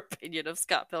your opinion of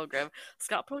Scott Pilgrim.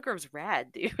 Scott Pilgrim's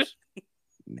rad, dude.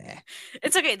 Nah.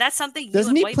 It's okay. That's something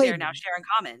Doesn't you he and White play- Bear now share in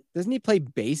common. Doesn't he play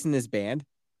bass in this band?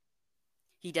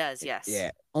 He does, yes.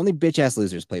 Yeah. Only bitch ass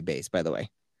losers play bass, by the way.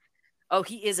 Oh,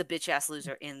 he is a bitch ass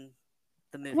loser in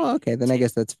the movie. Well, okay, then I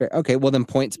guess that's fair. Okay, well then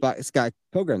point Scott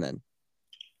Pilgrim then.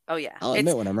 Oh yeah. I'll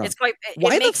admit when I'm wrong. It's quite.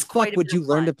 Why the makes quite fuck a would bit you of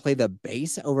learn fun. to play the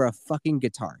bass over a fucking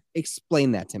guitar?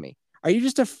 Explain that to me. Are you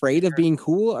just afraid of being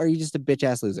cool, or are you just a bitch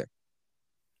ass loser?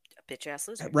 A bitch ass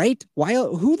loser. Right? Why?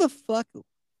 Who the fuck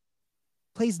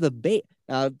plays the bass?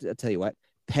 I'll tell you what.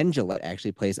 Penn Jillette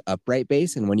actually plays upright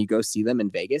bass, and when you go see them in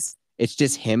Vegas, it's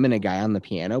just him and a guy on the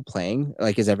piano playing,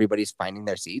 like as everybody's finding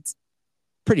their seats.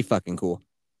 Pretty fucking cool.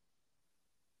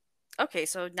 Okay,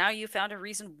 so now you found a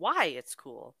reason why it's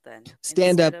cool then.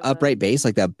 Stand up instead of upright bass,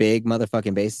 like that big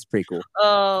motherfucking bass, is pretty cool.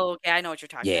 Oh, okay, I know what you're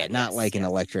talking Yeah, about. not Yes, like an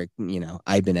yes. electric,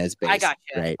 Ibanez bass. I got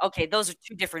you. Right. Okay, those are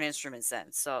two different instruments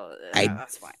then, so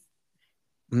that's fine.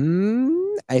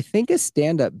 I think a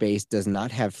stand-up bass does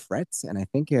not have frets, and I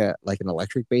think like an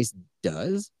electric bass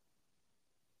does.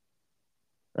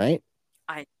 Right?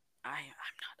 I'm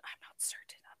not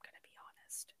certain. I'm gonna be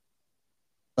honest.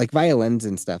 Like violins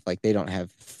and stuff, like they don't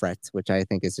have frets, which I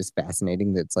think is just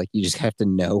fascinating. That's like you just have to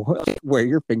know where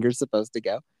your finger's supposed to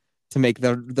go to make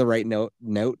the right note.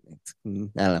 I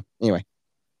don't know. Anyway,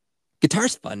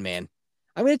 guitar's fun, man.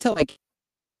 I'm gonna tell like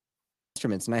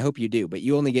instruments, and I hope you do, but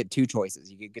you only get two choices.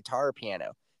 You get guitar or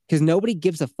piano, because nobody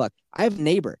gives a fuck. I have a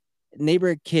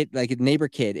neighbor kid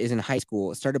is in high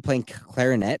school, started playing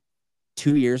clarinet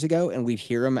 2 years ago, and we'd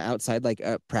hear him outside like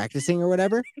practicing or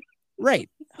whatever. Right.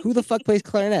 Who the fuck plays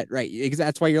clarinet? Right. Because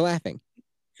that's why you're laughing.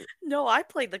 No, I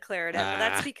played the clarinet, but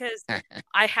that's because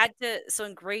I had to. So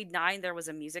in grade 9, there was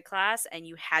a music class, and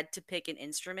you had to pick an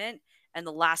instrument, and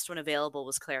the last one available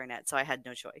was clarinet, so I had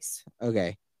no choice.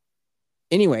 Okay.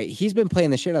 Anyway, he's been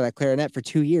playing the shit out of that clarinet for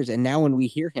 2 years, and now when we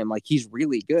hear him, like he's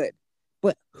really good.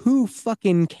 But who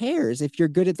fucking cares if you're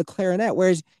good at the clarinet?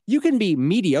 Whereas you can be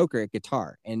mediocre at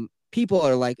guitar, and people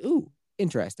are like, "Ooh,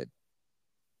 interested."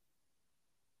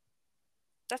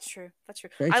 That's true.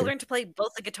 Very I true. learned to play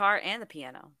both the guitar and the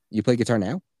piano. You play guitar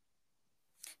now?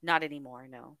 Not anymore,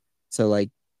 no. So, like,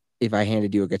 if I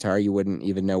handed you a guitar, you wouldn't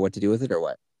even know what to do with it, or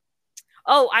what?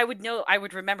 Oh, I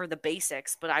would remember the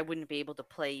basics, but I wouldn't be able to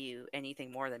play you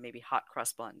anything more than maybe hot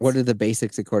crust buns. What are the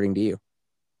basics according to you?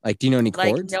 Like, do you know any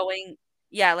like chords?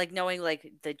 knowing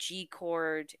like the G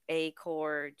chord, A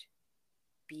chord,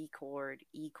 B chord,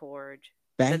 E chord,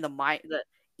 then the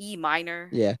E minor.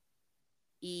 Yeah.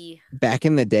 E. Back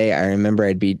in the day, I remember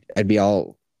I'd be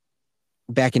all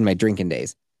back in my drinking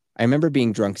days. I remember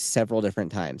being drunk several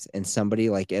different times, and somebody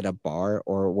like at a bar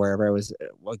or wherever I was,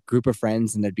 a group of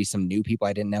friends, and there'd be some new people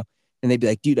I didn't know, and they'd be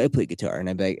like, "Dude, I play guitar," and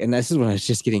I'd be like, and this is when I was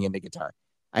just getting into guitar.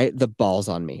 The balls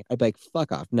on me. I'd be like,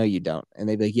 "Fuck off, no, you don't," and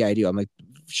they'd be like, "Yeah, I do." I'm like,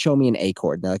 "Show me an A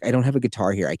chord." And they're like, "I don't have a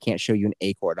guitar here. I can't show you an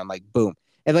A chord." I'm like, "Boom,"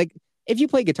 and like if you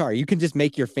play guitar, you can just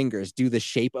make your fingers do the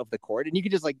shape of the chord, and you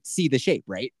can just like see the shape,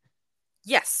 right?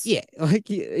 Yes. Yeah,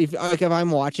 like if I'm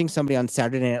watching somebody on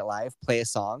Saturday Night Live play a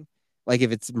song, like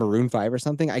if it's Maroon 5 or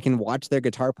something, I can watch their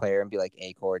guitar player and be like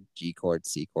A chord, G chord,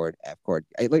 C chord, F chord.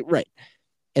 Right.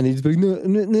 And they just be like,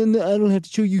 no, I don't have to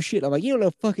show you shit. I'm like, you don't know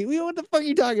fucking, what the fuck are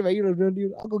you talking about? You don't know,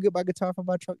 dude. I'll go get my guitar from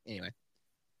my truck. Anyway.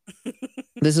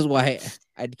 This is why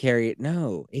I'd carry it.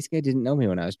 No, Ace Guy didn't know me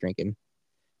when I was drinking.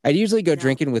 I'd usually go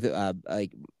drinking with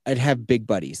like I'd have big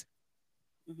buddies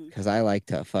because I like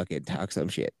to fucking talk some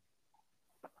shit.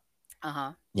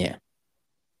 Uh-huh. Yeah.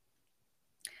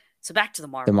 So back to the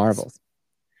Marvels. The Marvels.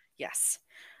 Yes.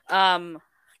 God,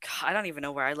 I don't even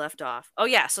know where I left off. Oh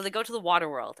yeah, so they go to the water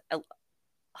world.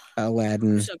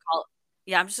 Aladdin. I'm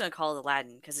just gonna call it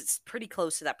Aladdin because it's pretty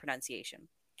close to that pronunciation.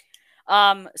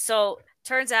 So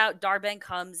turns out Darben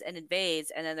comes and invades,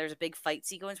 and then there's a big fight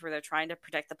sequence where they're trying to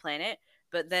protect the planet,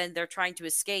 but then they're trying to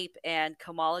escape, and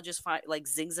Kamala just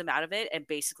zings them out of it and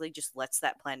basically just lets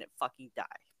that planet fucking die.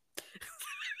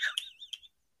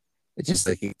 It just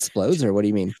like explodes, or what do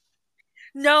you mean?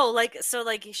 No,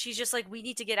 she's just like, we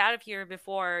need to get out of here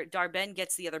before Darben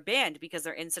gets the other band because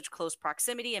they're in such close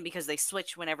proximity and because they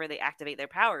switch whenever they activate their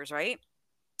powers, right?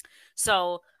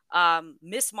 So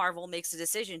Miss Marvel makes a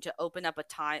decision to open up a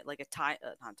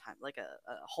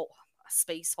hole, a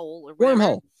space hole or whatever.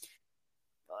 Wormhole.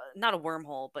 Not a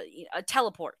wormhole, but a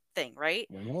teleport thing, right?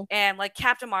 Wormhole? And like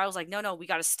Captain Marvel's like, no, we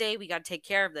gotta stay, we gotta take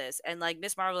care of this. And like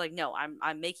Miss Marvel's like, no,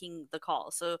 I'm making the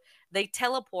call. So they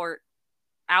teleport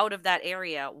out of that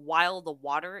area while the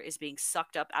water is being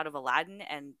sucked up out of Aladdin,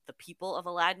 and the people of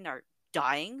Aladdin are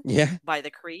dying by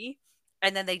the Kree.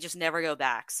 And then they just never go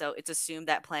back. So it's assumed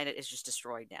that planet is just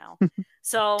destroyed now.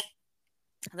 So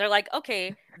they're like,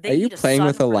 okay. Are you playing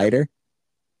with a lighter?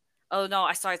 Oh, no,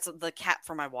 I saw it's the cap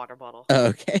for my water bottle. Oh,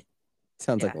 okay.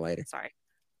 Sounds like a lighter. Sorry.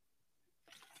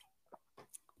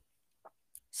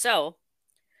 So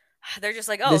they're just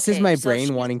like, oh, this is my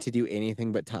brain wanting to do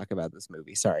anything but talk about this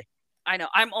movie. Sorry. I know.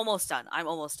 I'm almost done,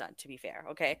 to be fair.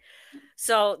 Okay.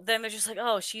 So then they're just like,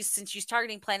 oh, since she's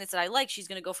targeting planets that I like, she's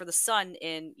going to go for the sun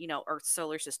in, Earth's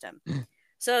solar system.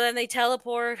 So then they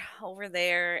teleport over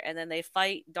there, and then they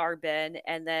fight Dar-Benn,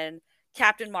 and then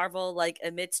Captain Marvel, like,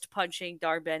 amidst punching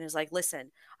Dar-Benn, is like,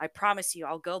 listen, I promise you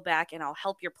I'll go back and I'll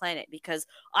help your planet because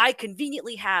I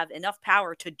conveniently have enough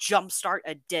power to jumpstart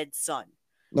a dead sun.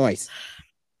 Nice.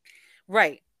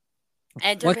 Right.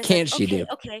 And what can't she do?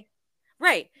 Okay.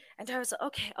 Right. And I was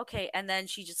like, okay. And then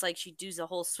she just like, she does a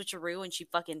whole switcheroo and she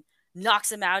fucking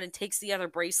knocks him out and takes the other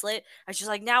bracelet. And she's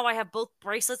like, now I have both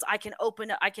bracelets. I can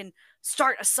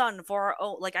start a sun for our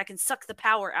own. Like I can suck the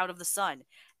power out of the sun.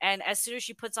 And as soon as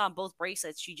she puts on both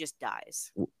bracelets, she just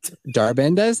dies.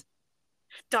 Dar-Benn does?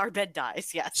 Dar-Benn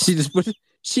dies, yes.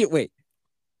 Wait.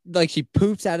 Like she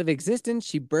poops out of existence,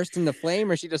 she bursts into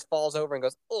flame, or she just falls over and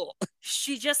goes, oh.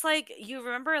 She just like, you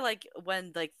remember like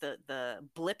when like the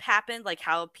blip happened, like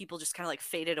how people just kind of like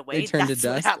faded away. They turned That's to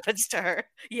dust. What happens to her.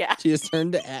 Yeah. She just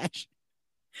turned to ash.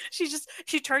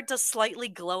 She turned to slightly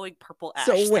glowing purple ash.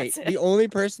 So wait, the only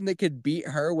person that could beat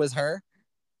her was her?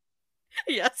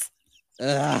 Yes.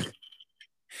 Ugh.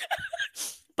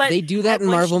 But they do that in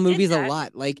Marvel movies a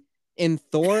lot. Like in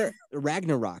Thor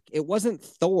Ragnarok, it wasn't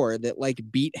Thor that like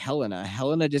beat Helena.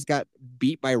 Helena just got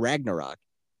beat by Ragnarok.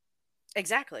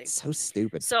 Exactly. So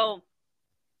stupid. So,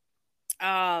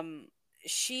 so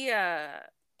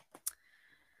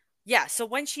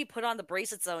when she put on the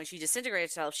bracelets though and she disintegrated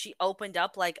herself, she opened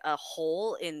up like a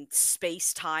hole in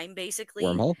space-time basically.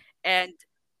 Wormhole? And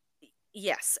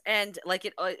yes, and like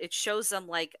it shows them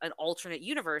like an alternate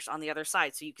universe on the other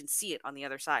side, so you can see it on the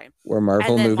other side. Where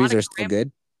Marvel movies are still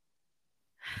good?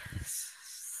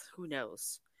 Who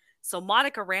knows? So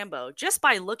Monica Rambeau, just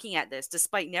by looking at this,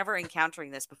 despite never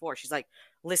encountering this before, she's like,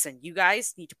 listen, you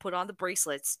guys need to put on the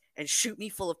bracelets and shoot me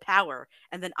full of power,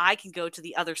 and then I can go to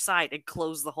the other side and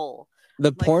close the hole.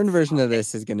 The porn version of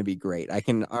this is going to be great. I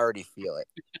can already feel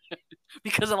it.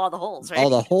 Because of all the holes, right? All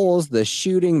the holes, the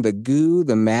shooting, the goo,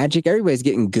 the magic. Everybody's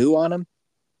getting goo on them.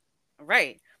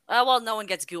 Right. Well, no one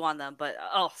gets goo on them, but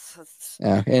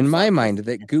in my mind,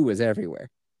 that goo is everywhere.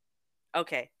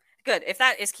 Okay. Good. If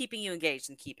that is keeping you engaged,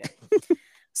 then keep it.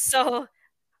 So,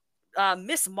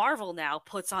 Miss Marvel now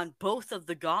puts on both of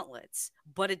the gauntlets,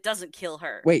 but it doesn't kill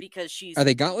her. Wait, because are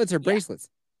they gauntlets or bracelets?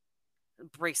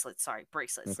 Bracelets.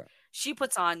 Okay. She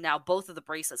puts on now both of the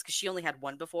bracelets because she only had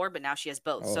one before, but now she has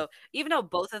both. So even though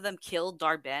both of them killed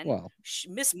Dar-Benn,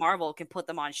 Miss Marvel can put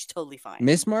them on. She's totally fine.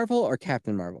 Miss Marvel or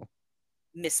Captain Marvel?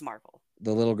 Miss Marvel.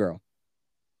 The little girl.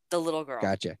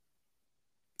 Gotcha.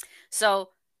 So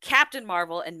Captain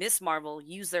Marvel and Miss Marvel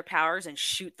use their powers and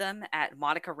shoot them at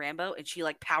Monica Rambeau, and she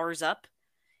like powers up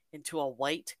into a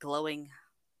white glowing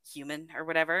human or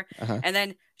whatever. And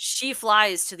then she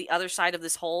flies to the other side of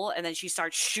this hole, and then she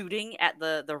starts shooting at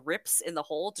the rips in the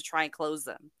hole to try and close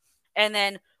them. And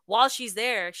then while she's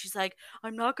there, she's like,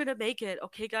 I'm not gonna make it.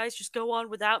 Okay, guys, just go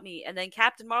on without me. And then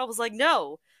Captain Marvel's like,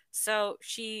 no. So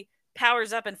she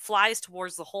powers up and flies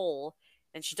towards the hole,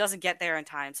 and she doesn't get there in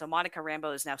time. So Monica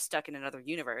Rambeau is now stuck in another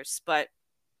universe. But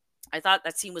I thought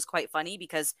that scene was quite funny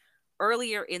because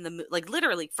earlier in the like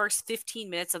literally first 15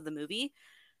 minutes of the movie,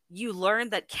 you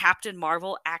learn that Captain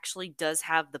Marvel actually does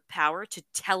have the power to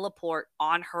teleport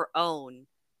on her own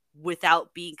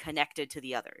without being connected to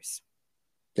the others.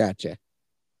 Gotcha.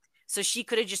 So she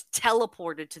could have just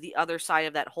teleported to the other side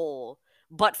of that hole,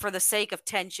 but for the sake of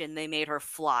tension, they made her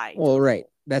fly. Well, right.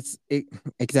 That's it.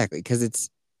 Exactly. Because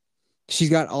she's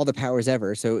got all the powers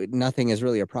ever, so nothing is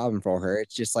really a problem for her.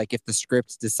 It's just like if the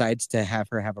script decides to have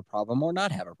her have a problem or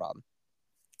not have a problem.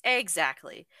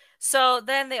 Exactly. So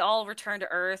then they all return to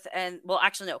Earth, and well,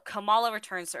 actually no, Kamala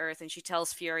returns to Earth, and she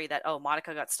tells Fury that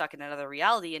Monica got stuck in another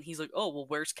reality, and he's like, oh well,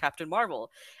 where's Captain Marvel?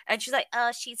 And she's like,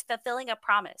 she's fulfilling a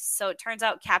promise. So it turns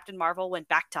out Captain Marvel went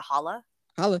back to Hala,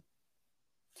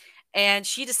 and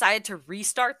she decided to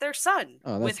restart their sun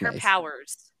with her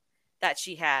powers. that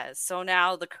she has. So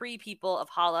now the Kree people of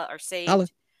Hala are saved. Hala.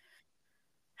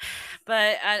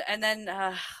 But and then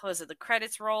what was it? The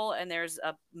credits roll, and there's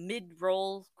a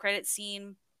mid-roll credit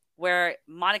scene where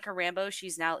Monica Rambeau,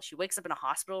 she wakes up in a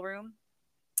hospital room,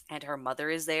 and her mother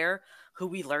is there, who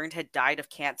we learned had died of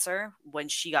cancer when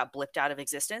she got blipped out of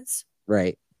existence.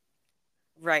 Right.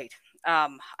 Right.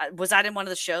 Was that in one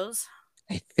of the shows?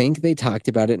 I think they talked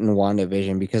about it in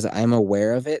WandaVision because I'm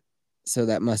aware of it, so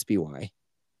that must be why.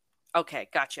 Okay,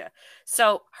 gotcha.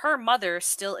 So her mother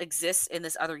still exists in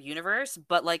this other universe,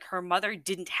 but like her mother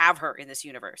didn't have her in this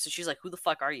universe. So she's like, who the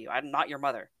fuck are you? I'm not your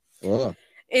mother. Oh.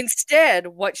 Instead,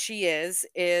 what she is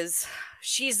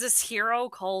she's this hero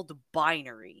called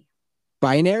Binary.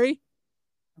 Binary?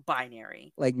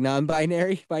 Binary. Like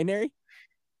non-binary? Binary?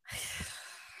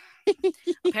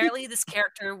 Apparently, this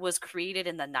character was created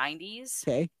in the 90s.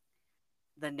 Okay.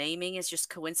 The naming is just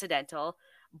coincidental.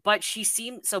 But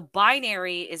so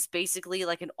Binary is basically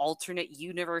like an alternate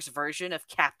universe version of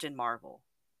Captain Marvel.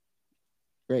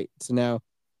 Great. So now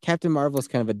Captain Marvel is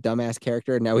kind of a dumbass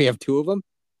character, and now we have two of them?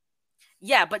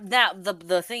 Yeah, but now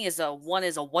the thing is, one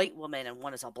is a white woman and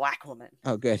one is a black woman.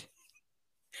 Oh, good.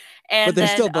 And but they're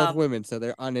still both women, so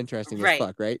they're uninteresting as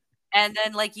fuck, right? And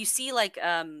then, like, you see, like,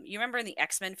 you remember in the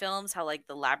X-Men films how, like,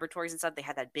 the laboratories and stuff, they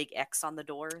had that big X on the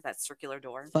door, that circular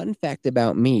door? Fun fact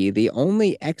about me, the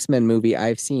only X-Men movie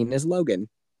I've seen is Logan.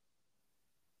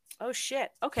 Oh,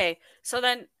 shit. Okay. So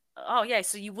then, oh, yeah,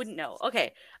 so you wouldn't know.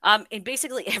 Okay. In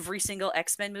basically every single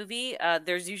X-Men movie,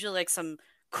 there's usually, like, some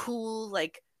cool,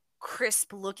 like,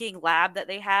 crisp-looking lab that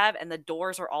they have, and the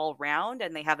doors are all round,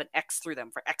 and they have an X through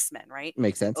them for X-Men, right?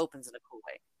 Makes sense. It opens in a cool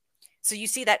way. So you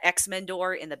see that X-Men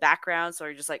door in the background. So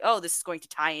you're just like, oh, this is going to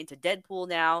tie into Deadpool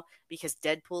now because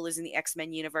Deadpool is in the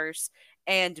X-Men universe.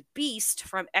 And Beast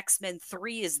from X-Men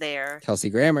 3 is there.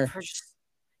 Kelsey Grammer. For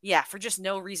just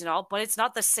no reason at all. But it's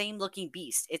not the same looking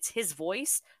Beast. It's his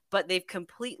voice, but they've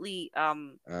completely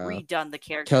redone the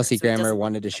character. Kelsey Grammer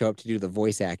wanted to show up to do the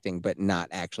voice acting, but not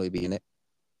actually be in it.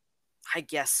 I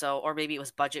guess so. Or maybe it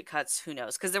was budget cuts. Who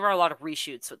knows? Because there were a lot of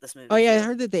reshoots with this movie. Oh, yeah. I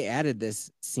heard that they added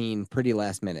this scene pretty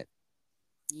last minute.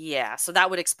 Yeah, so that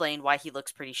would explain why he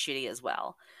looks pretty shitty as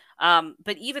well.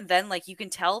 But even then, like, you can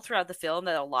tell throughout the film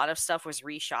that a lot of stuff was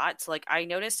reshot. So, like, I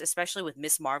noticed, especially with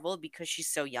Miss Marvel, because she's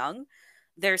so young,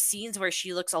 there's scenes where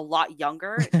she looks a lot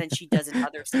younger than she does in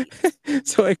other scenes.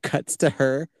 So it cuts to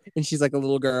her, and she's like a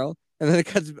little girl, and then it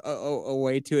cuts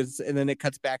away to it, and then it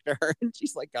cuts back to her, and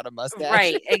she's like got a mustache.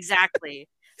 Right, exactly.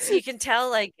 So you can tell,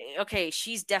 like, okay,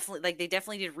 she's definitely, like, they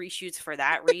definitely did reshoots for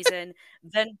that reason.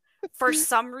 Then for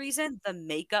some reason, the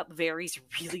makeup varies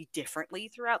really differently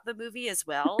throughout the movie as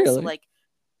well. Really? So, like,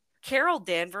 Carol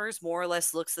Danvers more or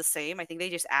less looks the same. I think they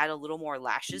just add a little more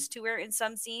lashes to her in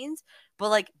some scenes. But,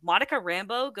 like, Monica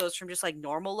Rambeau goes from just, like,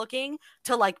 normal looking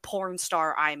to, like, porn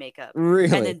star eye makeup.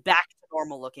 Really? And then back to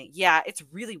normal looking. Yeah, it's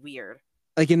really weird.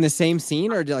 Like in the same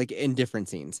scene or like in different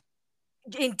scenes?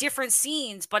 In different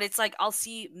scenes, but it's like I'll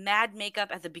see mad makeup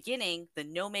at the beginning,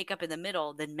 then no makeup in the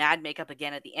middle, then mad makeup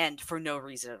again at the end for no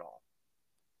reason at all.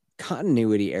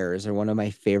 Continuity errors are one of my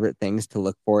favorite things to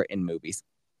look for in movies.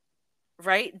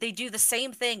 Right? They do the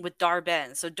same thing with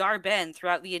Dar-Benn. So Dar-Benn,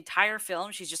 throughout the entire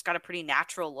film, she's just got a pretty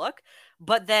natural look.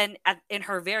 But then in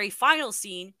her very final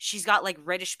scene, she's got like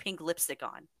reddish pink lipstick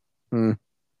on.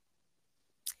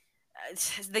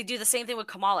 They do the same thing with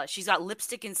Kamala. She's got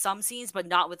lipstick in some scenes, but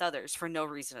not with others for no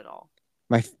reason at all.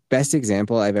 My best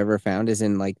example I've ever found is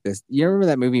in like this. You remember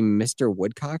that movie Mr.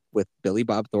 Woodcock with Billy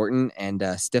Bob Thornton and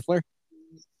Stifler?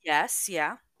 Yes,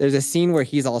 yeah. There's a scene where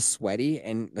he's all sweaty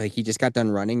and like he just got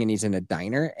done running and he's in a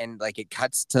diner and like it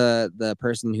cuts to the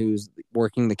person who's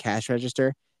working the cash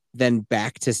register, then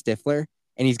back to Stifler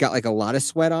and he's got like a lot of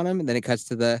sweat on him and then it cuts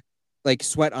to the like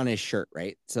sweat on his shirt,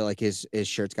 right? So like his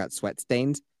shirt's got sweat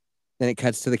stains. Then it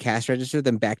cuts to the cash register,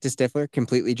 then back to Stifler,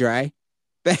 completely dry,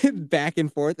 back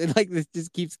and forth. And like this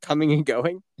just keeps coming and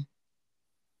going.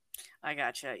 I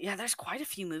gotcha. Yeah, there's quite a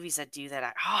few movies that do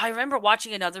that. I remember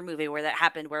watching another movie where that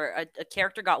happened, where a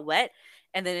character got wet,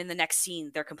 and then in the next scene,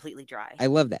 they're completely dry. I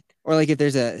love that. Or like if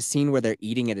there's a scene where they're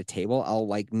eating at a table, I'll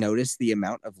like notice the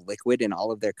amount of liquid in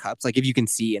all of their cups. Like if you can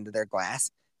see into their glass,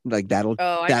 like that'll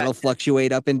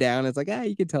fluctuate up and down. It's like,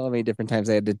 you can tell how many different times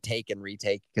I had to take and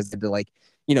retake because they're like,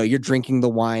 you know, you're drinking the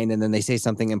wine and then they say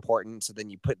something important. So then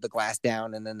you put the glass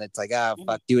down and then it's like,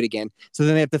 fuck, do it again. So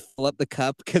then they have to fill up the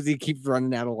cup because he keeps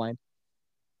running out of wine.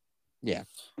 Yeah.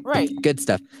 Right. Good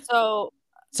stuff. So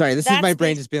sorry, this is my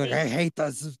brain just being like, I hate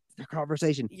this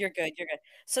conversation. You're good.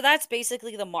 So that's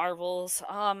basically the Marvels.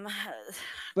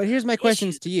 But here's my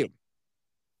questions to you.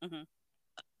 Mm-hmm.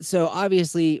 So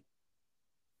obviously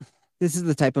this is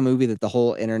the type of movie that the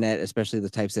whole internet, especially the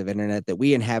types of internet that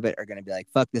we inhabit, are going to be like,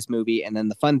 fuck this movie. And then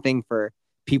the fun thing for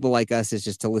people like us is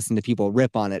just to listen to people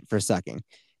rip on it for sucking.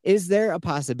 Is there a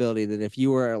possibility that if you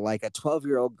were like a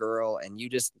 12-year-old girl and you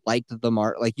just liked the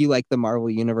the Marvel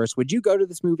universe, would you go to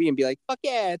this movie and be like, fuck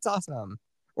yeah, it's awesome?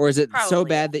 Or is it Probably, so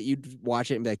bad that you'd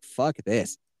watch it and be like, fuck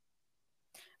this?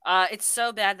 It's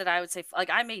so bad that I would say,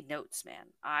 like, I made notes, man.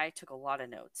 I took a lot of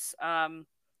notes.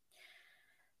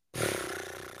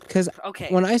 Because Okay.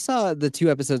 when I saw the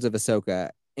 2 episodes of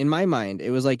Ahsoka, in my mind, it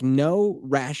was like no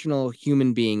rational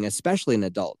human being, especially an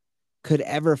adult, could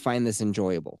ever find this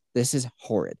enjoyable. This is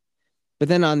horrid. But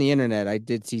then on the internet, I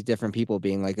did see different people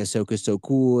being like, Ahsoka's so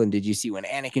cool. And did you see when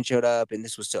Anakin showed up? And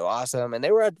this was so awesome. And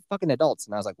they were fucking adults.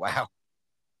 And I was like, wow.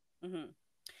 Mm-hmm.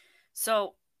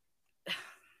 So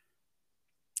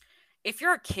if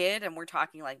you're a kid and we're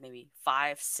talking like maybe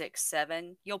 5, 6,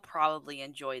 7, you'll probably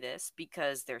enjoy this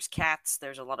because there's cats,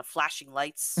 there's a lot of flashing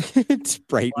lights. It's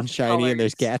bright and shiny and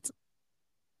there's cats.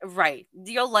 Right.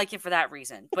 You'll like it for that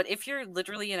reason. But if you're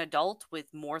literally an adult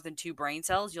with more than 2 brain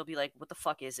cells, you'll be like, what the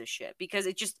fuck is this shit? Because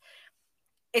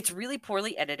it's really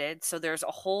poorly edited. So there's a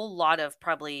whole lot of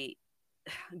probably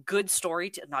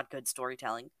not good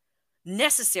storytelling,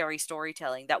 necessary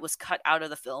storytelling that was cut out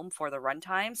of the film for the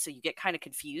runtime. So you get kind of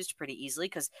confused pretty easily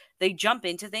because they jump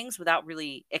into things without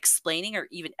really explaining or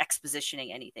even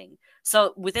expositioning anything.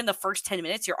 So within the first 10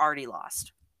 minutes, you're already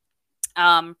lost.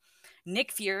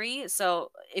 Nick Fury. So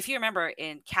if you remember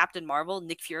in Captain Marvel,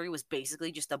 Nick Fury was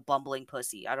basically just a bumbling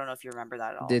pussy. I don't know if you remember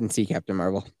that at all. Didn't see Captain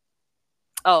Marvel.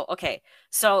 Oh, okay.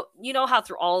 So you know how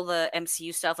through all the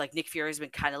MCU stuff, like Nick Fury's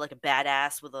been kind of like a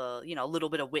badass with a little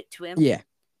bit of wit to him. Yeah.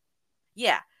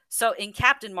 Yeah. So in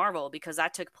Captain Marvel, because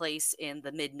that took place in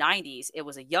the mid-90s, it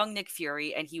was a young Nick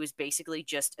Fury, and he was basically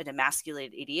just an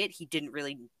emasculated idiot. He didn't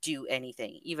really do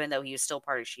anything, even though he was still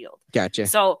part of S.H.I.E.L.D. Gotcha.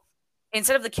 So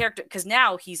instead of the character, because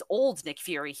now he's old Nick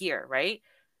Fury here, right?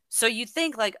 So you'd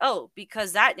think like, oh,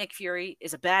 because that Nick Fury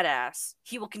is a badass,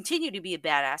 he will continue to be a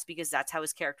badass because that's how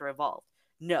his character evolved.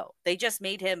 No, they just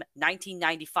made him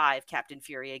 1995 Captain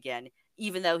Fury again,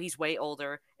 even though he's way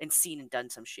older and seen and done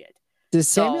some shit. Does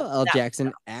Samuel L.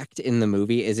 Jackson act in the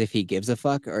movie as if he gives a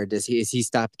fuck, or is he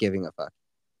stopped giving a fuck?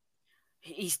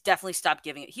 He's definitely stopped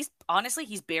giving it. He's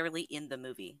barely in the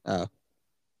movie. Oh.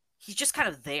 He's just kind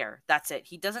of there. That's it.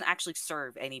 He doesn't actually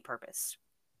serve any purpose.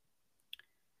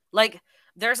 Like,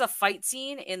 there's a fight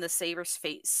scene in the Saber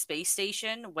space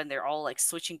station when they're all like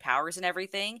switching powers and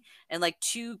everything, and like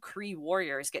 2 Kree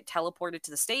warriors get teleported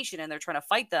to the station and they're trying to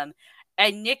fight them,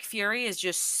 and Nick Fury is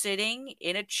just sitting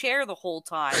in a chair the whole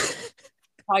time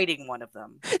fighting one of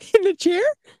them. In a chair?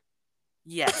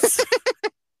 Yes.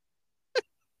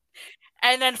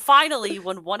 And then finally,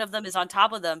 when one of them is on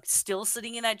top of them, still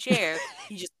sitting in that chair,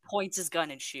 he just points his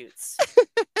gun and shoots.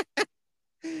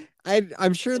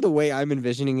 I'm sure the way I'm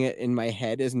envisioning it in my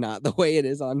head is not the way it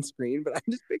is on screen, but I'm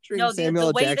just picturing Samuel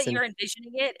L. Jackson. The way that you're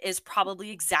envisioning it is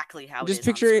probably exactly how it is.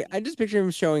 I just picture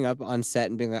him showing up on set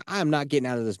and being like, I'm not getting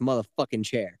out of this motherfucking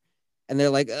chair. And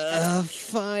they're like,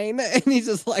 fine. And he's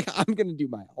just like, I'm going to do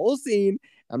my whole scene.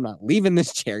 I'm not leaving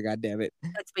this chair, goddammit.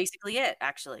 That's basically it,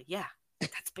 actually. Yeah,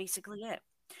 that's basically it.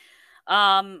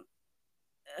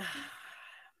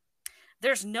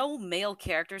 There's no male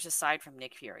characters aside from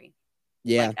Nick Fury.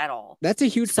 Yeah. Like, at all. That's a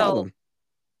huge problem.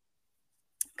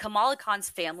 Kamala Khan's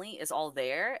family is all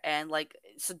there, and like,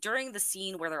 so during the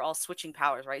scene where they're all switching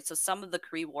powers, right? So some of the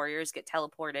Kree warriors get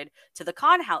teleported to the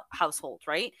Khan household,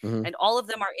 right? Mm-hmm. And all of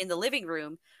them are in the living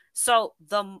room. So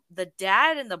the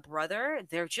dad and the brother,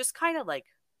 they're just kind of like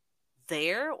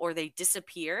there, or they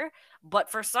disappear.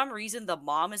 But for some reason, the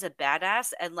mom is a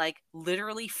badass and like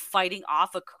literally fighting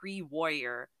off a Kree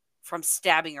warrior from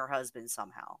stabbing her husband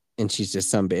somehow. And she's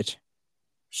just some bitch.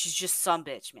 She's just some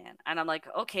bitch, man. And I'm like,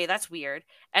 okay, that's weird.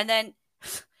 And then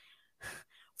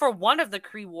for one of the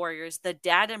Kree warriors, the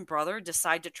dad and brother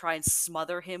decide to try and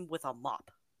smother him with a mop.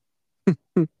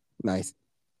 Nice.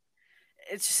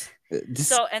 It's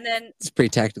and then it's a pretty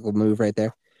tactical move right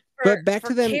there. But back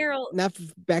to them,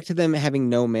 back to them having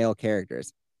no male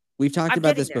characters. We've talked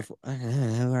about this before. All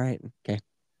right. Okay.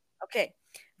 Okay.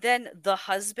 Then the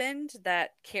husband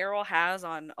that Carol has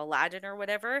on Aladdin or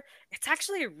whatever, it's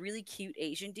actually a really cute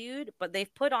Asian dude, but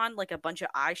they've put on like a bunch of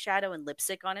eyeshadow and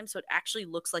lipstick on him, so it actually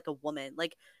looks like a woman.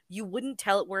 Like, you wouldn't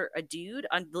tell it were a dude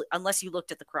unless you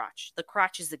looked at the crotch. The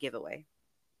crotch is the giveaway.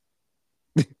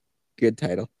 Good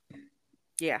title.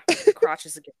 Yeah, the crotch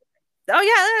is the giveaway. Oh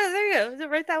yeah, there you go.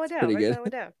 Write that one down. That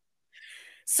one down.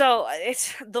 So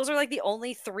those are like the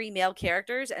only 3 male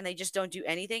characters, and they just don't do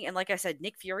anything. And like I said,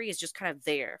 Nick Fury is just kind of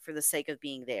there for the sake of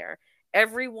being there.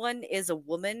 Everyone is a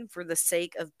woman for the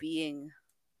sake of being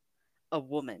a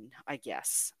woman, I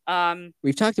guess.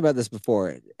 We've talked about this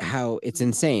before, how it's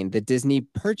insane that Disney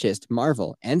purchased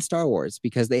Marvel and Star Wars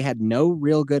because they had no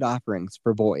real good offerings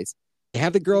for boys. They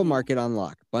have the girl market on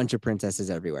lock, bunch of princesses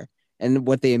everywhere. And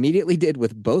what they immediately did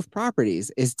with both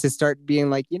properties is to start being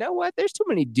like, you know what? There's too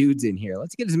many dudes in here.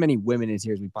 Let's get as many women in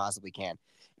here as we possibly can.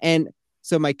 And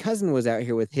so my cousin was out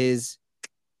here with his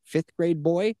 5th grade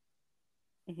boy.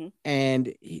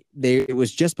 And it was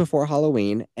just before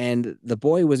Halloween, and the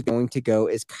boy was going to go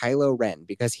as Kylo Ren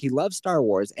because he loves Star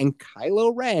Wars, and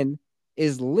Kylo Ren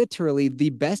is literally the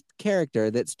best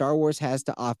character that Star Wars has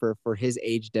to offer for his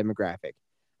age demographic.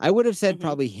 I would have said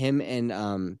probably him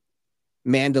and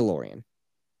Mandalorian.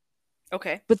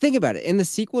 Okay. But think about it. In the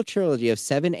sequel trilogy of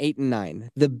 7, 8, and 9,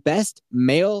 the best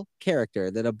male character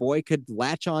that a boy could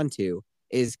latch onto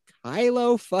is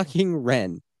Kylo fucking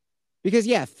Ren. Because,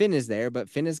 yeah, Finn is there, but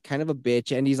Finn is kind of a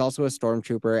bitch, and he's also a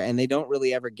stormtrooper, and they don't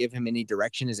really ever give him any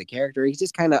direction as a character. He's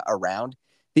just kind of around.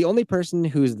 The only person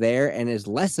who's there and is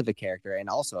less of a character and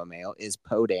also a male is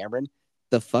Poe Dameron.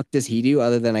 The fuck does he do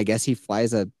other than, I guess, he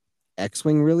flies a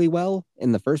X-Wing really well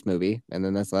in the first movie, and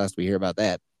then that's the last we hear about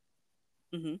that.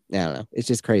 I don't know. It's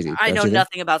just crazy. I know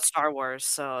nothing about Star Wars,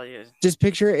 so yeah. Just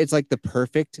picture it's like the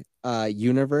perfect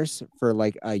universe for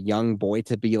like a young boy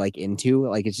to be like into.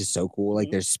 Like it's just so cool.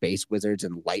 Like there's space wizards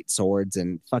and light swords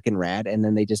and fucking rad, and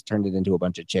then they just turned it into a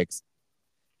bunch of chicks.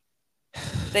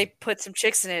 They put some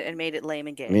chicks in it and made it lame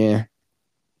and gay. Yeah.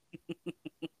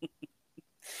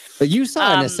 But you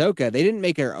saw in Ahsoka, they didn't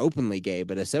make her openly gay,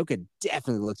 but Ahsoka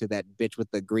definitely looked at that bitch with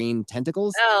the green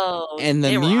tentacles. Oh, and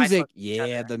the music,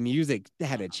 the music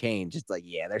had to change. It's like,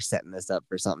 yeah, they're setting this up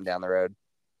for something down the road.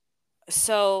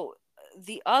 So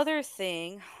the other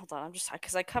thing, hold on, I'm just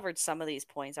because I covered some of these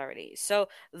points already. So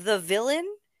the villain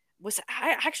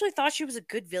I actually thought she was a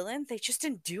good villain. They just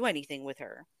didn't do anything with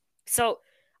her. So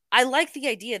I like the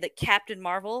idea that Captain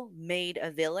Marvel made a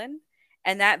villain.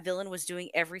 And that villain was doing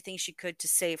everything she could to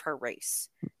save her race.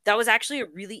 That was actually a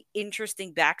really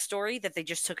interesting backstory that they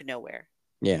just took nowhere.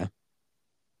 Yeah.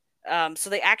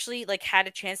 So they actually like had a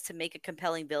chance to make a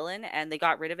compelling villain, and they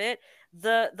got rid of it.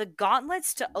 The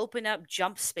gauntlets to open up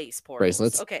jump space portals.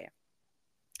 Bracelets. Okay.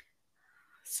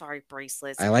 Sorry,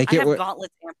 bracelets. I like it. I have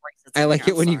gauntlets and bracelets. I like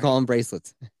it when you call them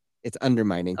bracelets. It's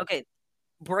undermining. Okay,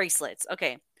 bracelets.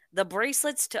 Okay, the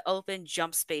bracelets to open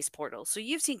jump space portals. So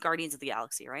you've seen Guardians of the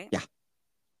Galaxy, right? Yeah.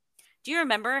 Do you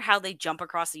remember how they jump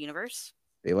across the universe?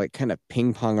 They like kind of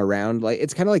ping pong around. Like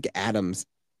it's kind of like atoms.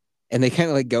 And they kind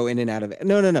of like go in and out of it.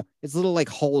 No. It's little like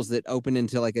holes that open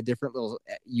into like a different little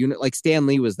unit. Like Stan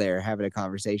Lee was there having a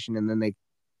conversation, and then they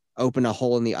open a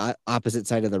hole in the opposite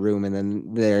side of the room, and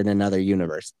then they're in another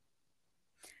universe.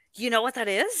 You know what that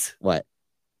is? What?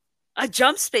 A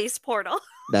jump space portal.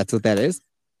 That's what that is?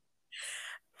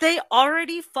 They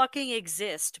already fucking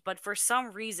exist, but for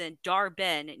some reason,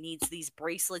 Dar-Ben needs these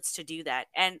bracelets to do that.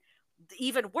 And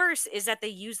even worse is that they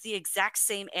use the exact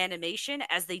same animation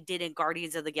as they did in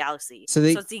Guardians of the Galaxy. So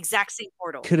it's the exact same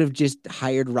portal. Could have just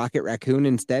hired Rocket Raccoon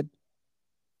instead?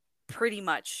 Pretty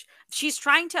much. She's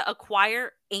trying to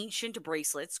acquire ancient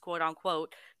bracelets, quote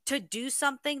unquote, to do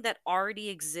something that already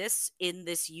exists in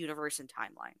this universe and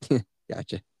timeline.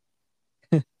 Gotcha.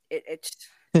 It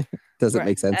doesn't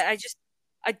make sense.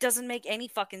 It doesn't make any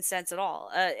fucking sense at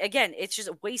all. Again, it's just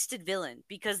a wasted villain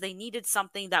because they needed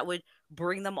something that would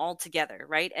bring them all together,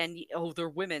 right? And they're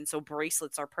women, so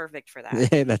bracelets are perfect for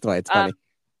that. That's why it's funny.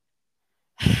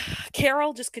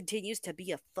 Carol just continues to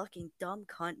be a fucking dumb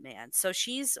cunt, man. So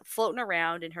she's floating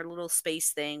around in her little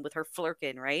space thing with her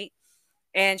Flurkin, right?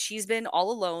 And she's been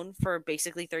all alone for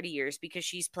basically 30 years because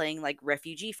she's playing like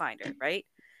refugee finder, right?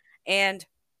 And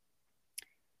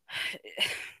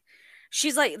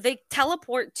she's like, they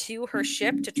teleport to her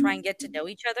ship to try and get to know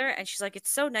each other. And she's like, it's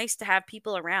so nice to have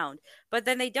people around. But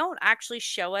then they don't actually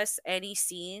show us any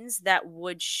scenes that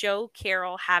would show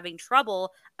Carol having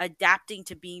trouble adapting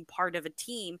to being part of a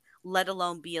team, let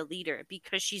alone be a leader,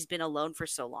 because she's been alone for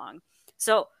so long.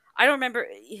 So I don't remember.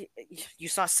 You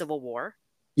saw Civil War?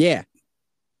 Yeah.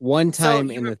 One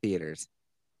time in the theaters.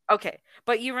 Okay,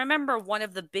 but you remember one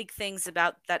of the big things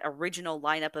about that original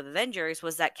lineup of Avengers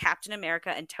was that Captain America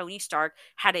and Tony Stark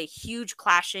had a huge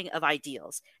clashing of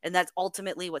ideals, and that's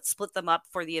ultimately what split them up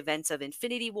for the events of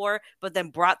Infinity War, but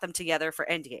then brought them together for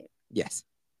Endgame. Yes.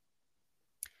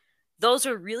 Those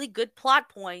are really good plot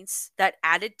points that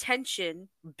added tension,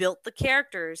 built the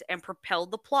characters, and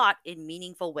propelled the plot in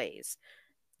meaningful ways.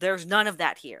 There's none of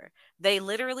that here. They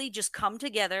literally just come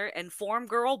together and form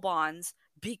girl bonds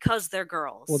because they're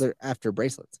girls. Well, they're after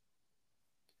bracelets.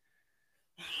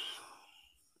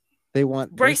 They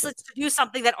want bracelets to do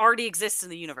something that already exists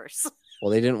in the universe. Well,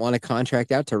 they didn't want to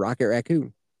contract out to Rocket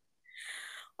Raccoon.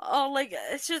 Oh, like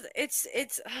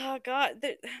it's oh god.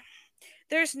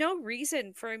 There's no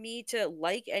reason for me to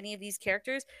like any of these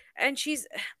characters. And she's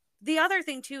the other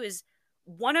thing too is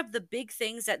one of the big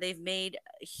things that they've made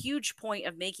a huge point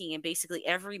of making in basically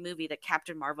every movie that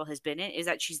Captain Marvel has been in is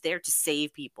that she's there to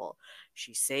save people.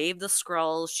 She saved the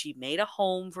Skrulls, she made a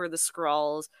home for the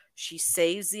Skrulls, she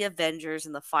saves the Avengers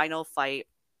in the final fight.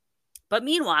 But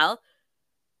meanwhile,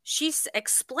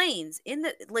 explains in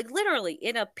the like literally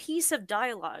in a piece of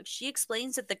dialogue, she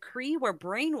explains that the Kree were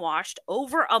brainwashed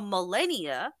over a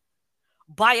millennia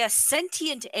by a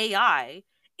sentient AI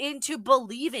into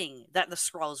believing that the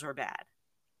Skrulls were bad.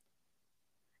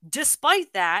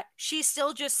 Despite that, she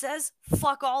still just says,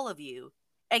 fuck all of you,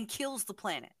 and kills the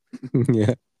planet.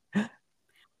 Yeah.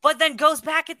 But then goes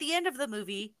back at the end of the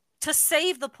movie to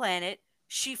save the planet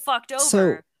she fucked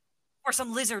over for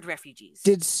some lizard refugees.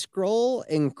 Did Skrull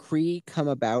and Kree come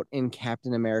about in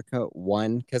Captain America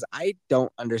 1? Because I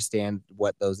don't understand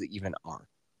what those even are.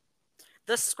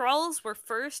 The Skrulls were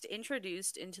first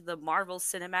introduced into the Marvel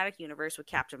Cinematic Universe with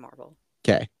Captain Marvel.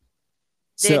 Okay.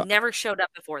 They had never showed up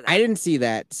before that. I didn't see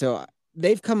that. So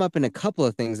they've come up in a couple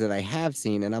of things that I have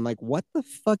seen, and I'm like, what the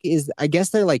fuck is... I guess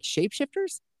they're like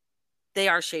shapeshifters? They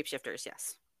are shapeshifters,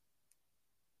 yes.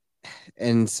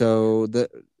 And so they're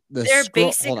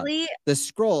basically... The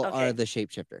Skrull are the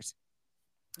shapeshifters.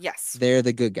 Yes. They're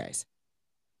the good guys.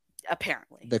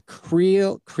 Apparently. The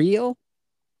Kree.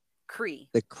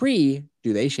 The Kree,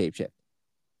 do they shapeshift?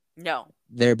 No.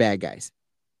 They're bad guys.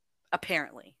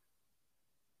 Apparently.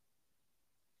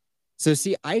 So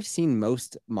see, I've seen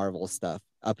most Marvel stuff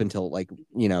up until like,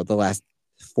 the last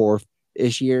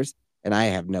 4-ish years, and I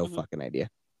have no fucking idea.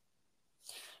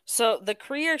 So the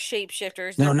Kree are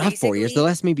shapeshifters. No, not 4 years. The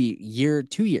last maybe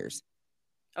 2 years.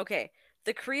 Okay.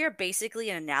 The Kree are basically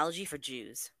an analogy for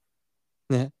Jews.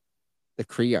 Yeah. The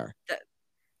Kree are.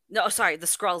 No, sorry. The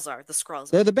Skrulls are. The Skrulls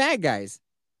are. They're the bad guys.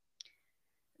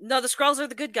 No, the Skrulls are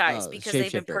the good guys because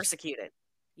they've been shapeshifters. Persecuted.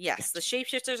 Yes, the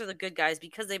shapeshifters are the good guys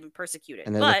because they've been persecuted.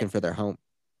 And they're looking for their home.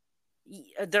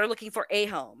 They're looking for a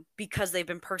home because they've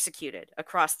been persecuted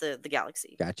across the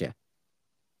galaxy. Gotcha.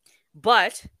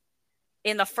 But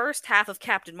in the first half of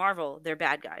Captain Marvel, they're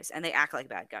bad guys and they act like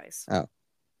bad guys. Oh.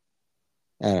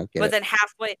 I don't get it. But then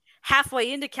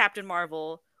halfway into Captain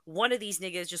Marvel, one of these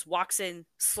niggas just walks in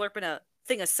slurping a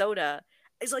thing of soda.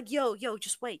 He's like, yo,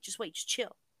 just wait, just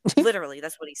chill. Literally,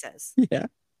 that's what he says. Yeah.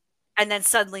 And then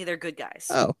suddenly they're good guys.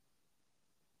 Oh.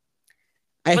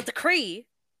 But the Kree,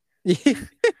 the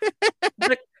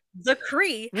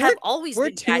Kree have always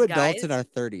been bad guys. We're two adults in our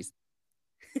 30s.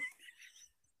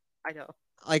 I know.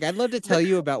 Like, I'd love to tell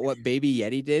you about what Baby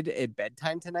Yeti did at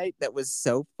bedtime tonight. That was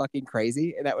so fucking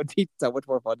crazy, and that would be so much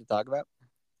more fun to talk about.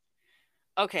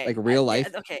 Okay. Like real life.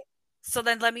 Okay. So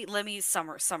then let me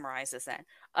summarize this then.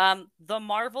 The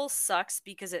Marvel sucks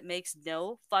because it makes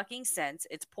no fucking sense.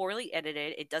 It's poorly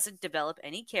edited. It doesn't develop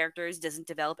any characters, doesn't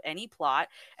develop any plot,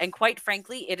 and quite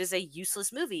frankly, it is a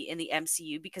useless movie in the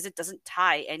MCU because it doesn't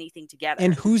tie anything together.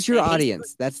 And who's your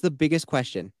audience? That's the biggest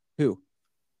question. Who?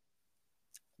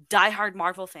 Diehard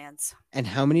Marvel fans. And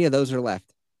how many of those are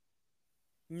left?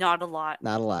 Not a lot.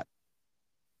 Not a lot.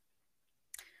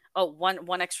 Oh,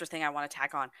 one extra thing I want to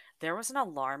tack on. There was an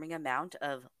alarming amount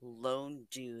of lone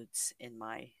dudes in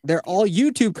my... They're all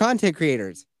YouTube content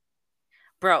creators.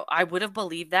 Bro, I would have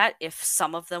believed that if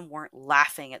some of them weren't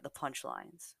laughing at the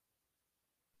punchlines.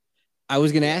 I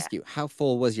was going to ask you, how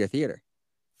full was your theater?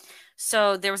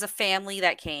 So there was a family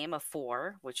that came of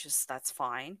 4, that's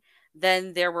fine.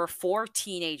 Then there were 4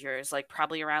 teenagers, like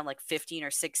probably around like 15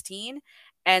 or 16.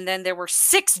 And then there were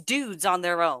 6 dudes on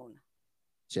their own.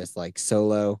 Just like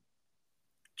solo.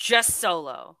 Just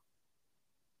solo.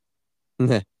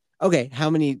 Okay, how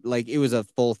many, like, it was a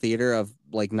full theater of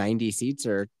like 90 seats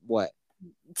or what?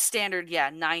 Standard, yeah,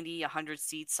 90, 100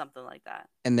 seats, something like that.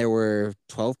 And there were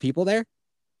 12 people there?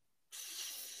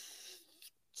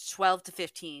 12 to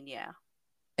 15, yeah.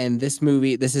 And this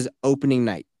movie, this is opening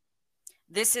night.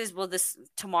 This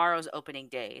tomorrow's opening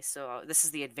day, so this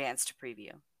is the advanced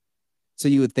preview. So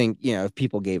you would think, if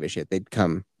people gave a shit, they'd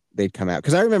come out.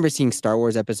 Because I remember seeing Star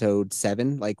Wars Episode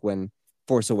 7, like when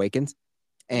Force Awakens,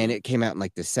 and it came out in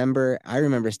like December. I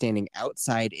remember standing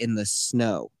outside in the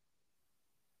snow,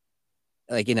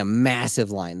 like in a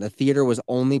massive line. The theater was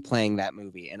only playing that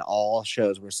movie, and all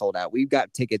shows were sold out. We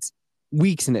got tickets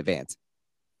weeks in advance.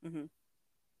 Mm-hmm.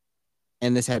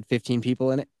 And this had 15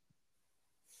 people in it?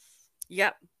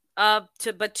 Yep.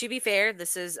 But to be fair,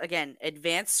 this is, again,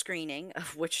 advanced screening,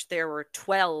 of which there were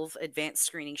 12 advanced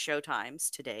screening showtimes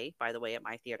today, by the way, at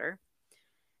my theater.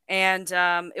 And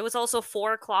it was also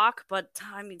 4:00, but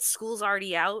I mean, school's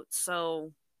already out,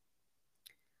 so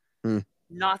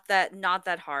Not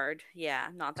that hard. Yeah,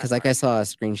 not that Because like hard. I saw a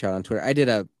screenshot on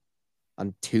Twitter.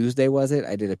 On Tuesday, was it?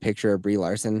 I did a picture of Brie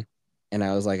Larson, and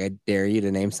I was like, I dare you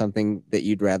to name something that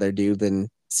you'd rather do than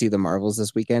see the Marvels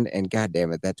this weekend. And god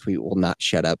damn it, that tweet will not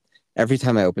shut up. Every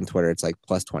time I open Twitter, it's like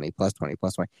plus 20, plus 20,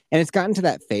 plus 20. And it's gotten to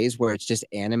that phase where it's just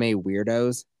anime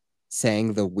weirdos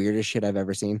saying the weirdest shit I've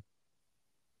ever seen.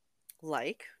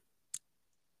 Like?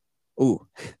 Ooh,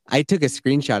 I took a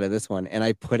screenshot of this one and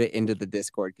I put it into the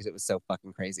Discord because it was so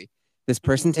fucking crazy. This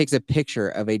person takes a picture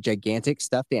of a gigantic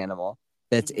stuffed animal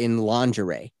that's in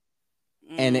lingerie.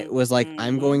 And it was like,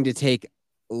 I'm going to take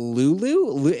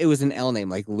Lulu. It was an L name,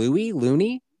 like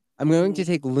Looney. I'm going to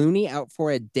take Looney out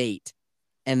for a date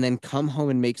and then come home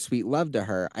and make sweet love to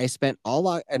her.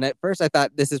 And at first I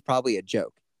thought this is probably a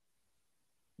joke.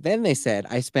 Then they said,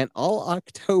 I spent all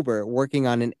October working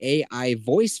on an AI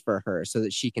voice for her so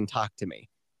that she can talk to me.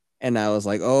 And I was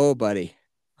like, oh, buddy,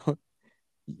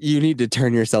 you need to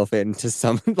turn yourself into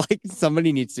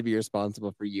somebody needs to be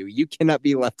responsible for you. You cannot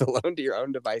be left alone to your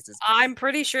own devices. I'm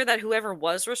pretty sure that whoever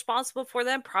was responsible for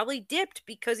them probably dipped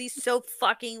because he's so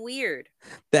fucking weird.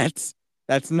 That's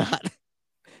not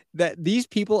that these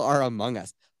people are among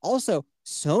us. Also,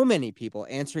 so many people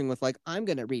answering with like, I'm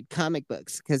going to read comic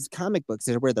books because comic books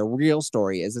are where the real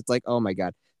story is. It's like, oh my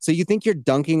God. So you think you're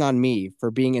dunking on me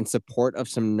for being in support of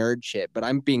some nerd shit, but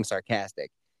I'm being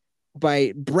sarcastic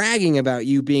by bragging about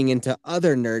you being into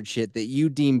other nerd shit that you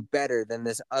deem better than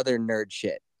this other nerd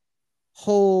shit.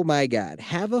 Oh my God.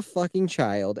 Have a fucking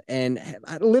child and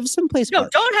live someplace. No,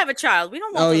 don't have a child. We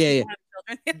don't want to have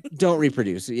children. Don't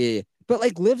reproduce. Yeah. But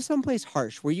like live someplace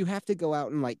harsh where you have to go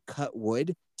out and like cut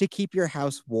wood to keep your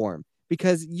house warm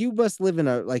because you must live in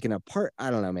an apart. I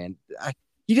don't know, man. I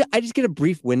just get a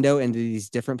brief window into these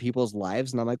different people's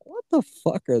lives and I'm like, what the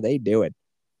fuck are they doing?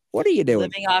 What are you doing?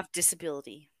 Living off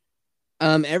disability.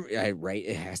 Right.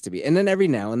 It has to be. And then every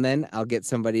now and then I'll get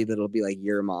somebody that'll be like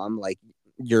your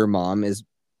mom is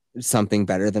something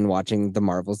better than watching the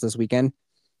Marvels this weekend.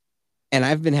 And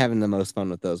I've been having the most fun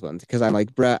with those ones because I'm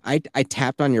like, bruh, I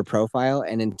tapped on your profile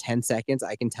and in 10 seconds,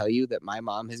 I can tell you that my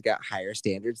mom has got higher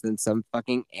standards than some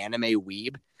fucking anime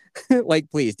weeb. Like,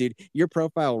 please, dude, your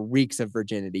profile reeks of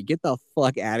virginity. Get the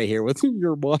fuck out of here with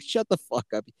your mom. Shut the fuck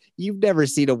up. You've never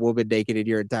seen a woman naked in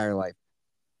your entire life.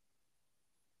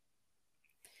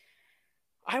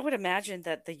 I would imagine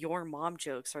that your mom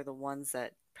jokes are the ones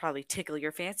that probably tickle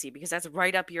your fancy because that's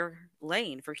right up your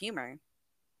lane for humor.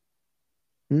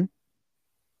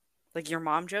 Like your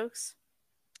mom jokes?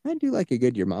 I do like a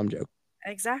good your mom joke.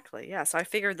 Exactly. Yeah. So I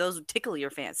figured those would tickle your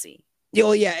fancy.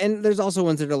 Oh, yeah. And there's also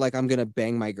ones that are like, I'm going to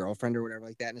bang my girlfriend or whatever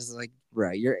like that. And it's like,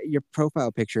 right, your profile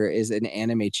picture is an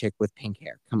anime chick with pink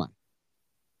hair. Come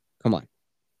on.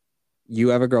 You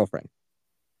have a girlfriend.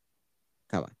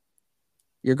 Come on.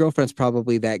 Your girlfriend's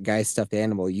probably that guy's stuffed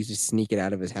animal. You just sneak it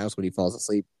out of his house when he falls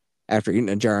asleep after eating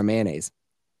a jar of mayonnaise.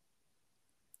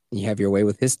 You have your way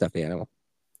with his stuffed animal.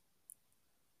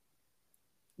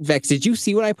 Vex, did you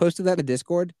see when I posted that in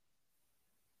Discord?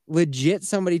 Legit,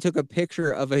 somebody took a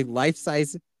picture of a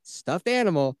life-size stuffed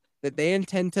animal that they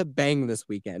intend to bang this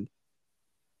weekend.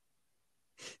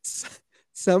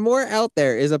 Somewhere out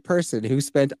there is a person who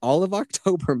spent all of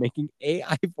October making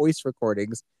AI voice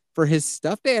recordings for his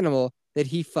stuffed animal that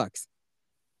he fucks.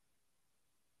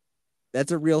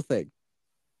 That's a real thing.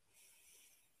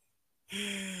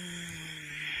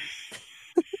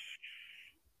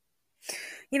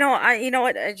 You know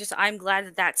what? I'm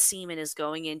glad that semen is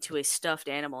going into a stuffed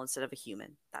animal instead of a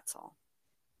human. That's all.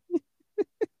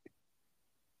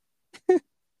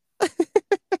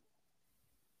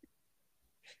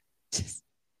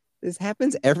 This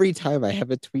happens every time I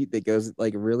have a tweet that goes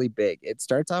like really big. It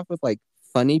starts off with like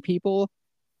funny people,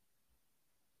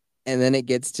 and then it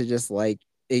gets to just like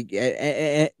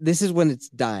this is when it's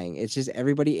dying. It's just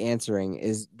everybody answering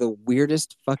is the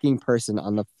weirdest fucking person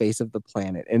on the face of the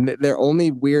planet. And they're only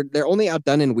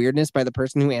outdone in weirdness by the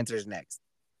person who answers next.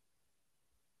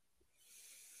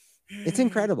 It's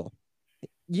incredible.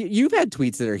 You've had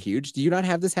tweets that are huge. Do you not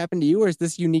have this happen to you, or is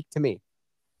this unique to me?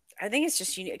 I think it's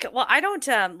just unique. Well, I don't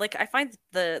I find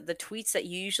the tweets that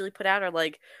you usually put out are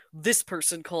like, this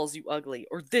person calls you ugly,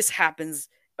 or this happens,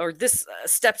 or this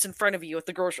steps in front of you at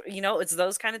the grocery, it's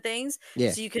those kind of things.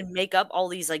 Yeah. So you can make up all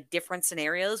these like different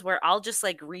scenarios where I'll just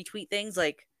like retweet things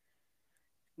like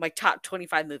my top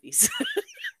 25 movies.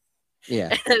 Yeah.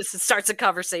 And it starts a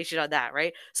conversation on that,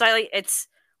 right? So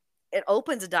it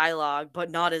opens a dialogue,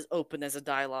 but not as open as a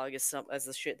dialogue as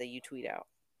the shit that you tweet out.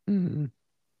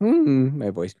 My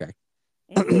voice cracked.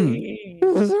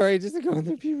 Sorry, just going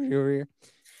through puberty over here.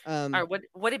 All right,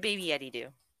 what did Baby Eddie do?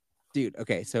 Dude,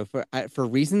 okay, so for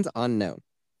reasons unknown,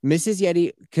 Mrs.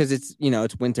 Yeti, because it's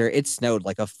it's winter. It snowed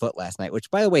like a foot last night. Which,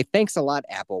 by the way, thanks a lot,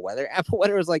 Apple Weather. Apple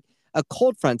Weather was like a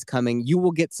cold front's coming. You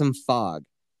will get some fog.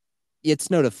 It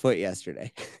snowed a foot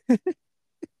yesterday.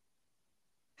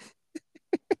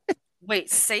 Wait,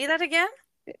 say that again?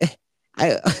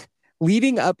 I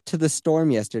leading up to the storm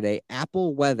yesterday,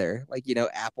 Apple Weather, like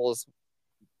Apple's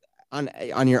on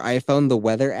your iPhone, the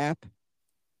weather app,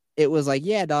 it was like,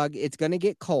 yeah, dog, it's gonna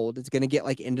get cold. It's gonna get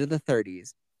like into the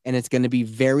 30s, and it's gonna be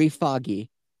very foggy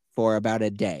for about a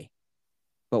day.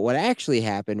 But what actually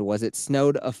happened was it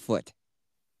snowed a foot.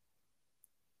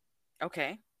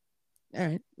 Okay. All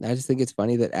right. I just think it's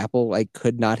funny that Apple like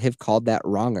could not have called that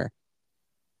wronger.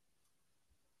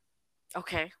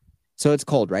 Okay. So it's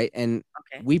cold, right? And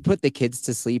Okay. we put the kids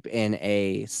to sleep in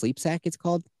a sleep sack, it's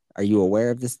called. Are you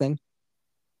aware of this thing?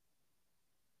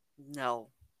 No.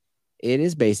 It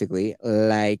is basically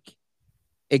like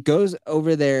it goes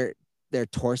over their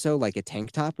torso like a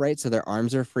tank top, right? So their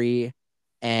arms are free,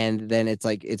 and then it's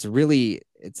like it's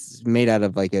made out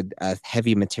of like a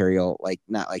heavy material, like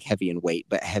not like heavy in weight,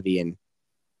 but heavy in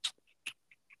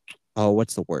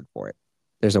what's the word for it?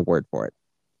 There's a word for it.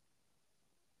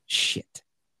 Shit.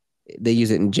 They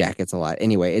use it in jackets a lot.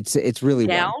 Anyway, it's really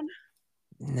down. warm.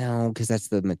 No, because that's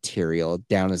the material.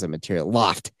 Down is a material.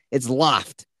 Loft. It's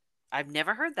loft. I've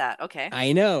never heard that. Okay.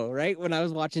 I know, right? When I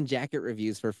was watching jacket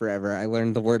reviews for forever, I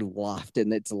learned the word loft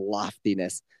and its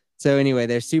loftiness. So anyway,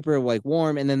 they're super like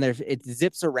warm, and then it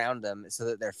zips around them so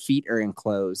that their feet are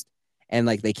enclosed and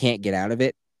like they can't get out of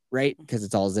it, right? Because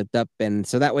it's all zipped up, and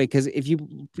so that way, because if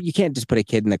you can't just put a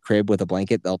kid in the crib with a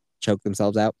blanket, they'll choke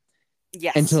themselves out.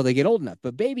 Yes. Until they get old enough.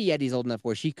 But baby Yeti's old enough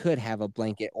where she could have a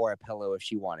blanket or a pillow if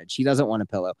she wanted. She doesn't want a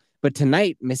pillow. But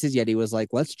tonight, Mrs. Yeti was like,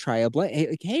 let's try a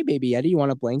blanket. Hey, baby Yeti, you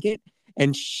want a blanket?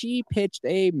 And she pitched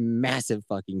a massive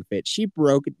fucking fit. She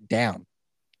broke it down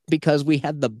because we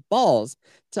had the balls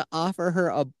to offer her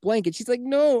a blanket. She's like,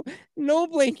 no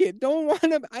blanket.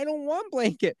 I don't want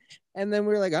blanket. And then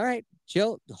we were like, all right,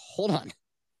 chill. Hold on.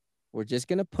 We're just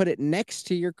going to put it next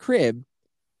to your crib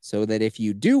so that if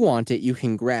you do want it, you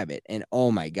can grab it. And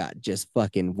oh my God, just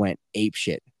fucking went ape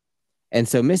shit. And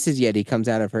so Mrs. Yeti comes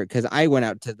out of her, because I went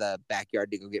out to the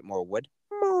backyard to go get more wood.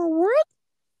 More wood?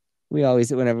 We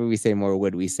always, whenever we say more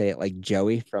wood, we say it like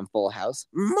Joey from Full House.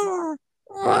 More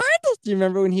wood? Do you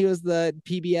remember when he was the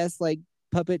PBS like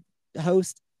puppet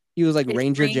host? He was like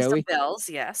Ranger Joey. Bells,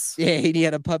 yes. Yeah, he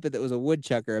had a puppet that was a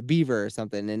woodchucker, a beaver or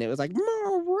something. And it was like,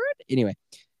 more wood? Anyway.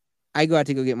 I go out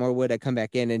to go get more wood. I come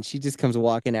back in, and she just comes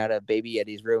walking out of baby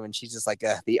Yeti's room, and she's just like,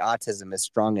 the autism is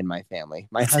strong in my family.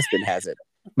 My husband has it.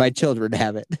 My children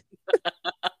have it.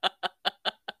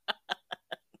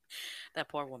 That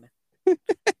poor woman.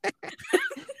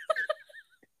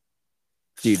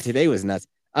 Dude, today was nuts.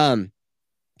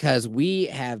 Because we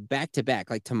have back to back.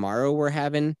 Like tomorrow, we're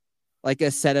having like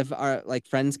a set of our like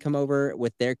friends come over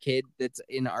with their kid that's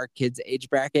in our kids' age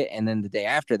bracket, and then the day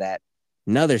after that,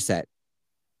 another set.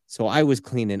 So I was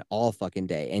cleaning all fucking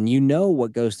day. And you know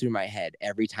what goes through my head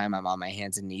every time I'm on my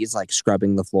hands and knees, like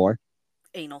scrubbing the floor?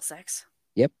 Anal sex.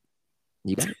 Yep.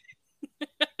 You got it.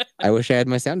 I wish I had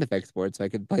my sound effects board so I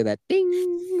could play that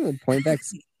ding point back.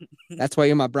 That's why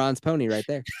you're my bronze pony right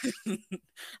there.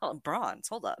 Oh, bronze.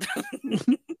 Hold on. Is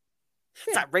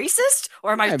that racist?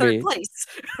 Or am I third place?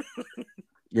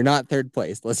 You're not third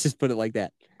place. Let's just put it like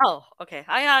that. Oh, okay.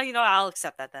 I'll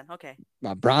accept that then. Okay.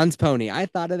 My bronze pony. I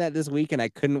thought of that this week, and I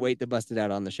couldn't wait to bust it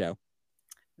out on the show.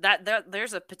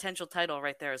 There's a potential title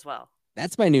right there as well.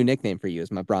 That's my new nickname for you,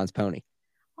 is my bronze pony.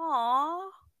 Aw.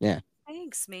 Yeah.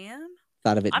 Thanks, man.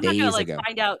 Thought of it days ago. I'm not gonna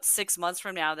find out 6 months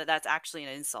from now that that's actually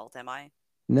an insult, am I?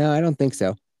 No, I don't think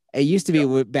so. It used to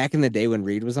be back in the day when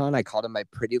Reed was on. I called him my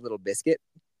pretty little biscuit.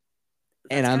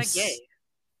 That's kind of gay.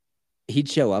 He'd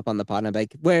show up on the pod and I'd be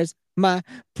like, where's my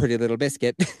pretty little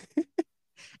biscuit?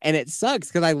 And it sucks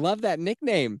because I love that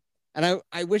nickname and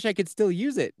I wish I could still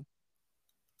use it.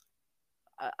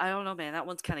 I don't know, man. That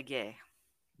one's kind of gay.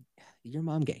 Your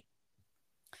mom gay.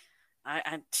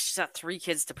 She's got 3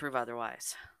 kids to prove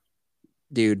otherwise.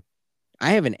 Dude,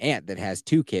 I have an aunt that has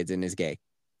 2 kids and is gay.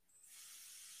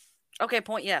 Okay,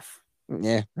 point F.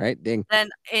 Yeah, right. Ding. Then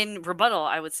in rebuttal,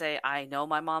 I would say I know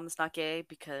my mom's not gay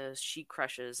because she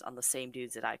crushes on the same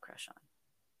dudes that I crush on.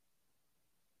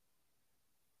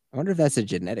 I wonder if that's a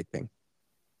genetic thing.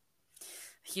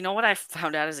 You know what I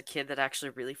found out as a kid that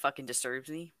actually really fucking disturbs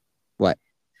me? What?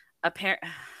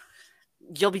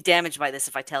 You'll be damaged by this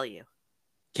if I tell you.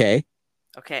 Okay.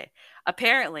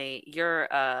 Apparently, your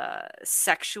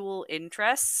sexual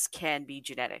interests can be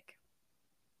genetic.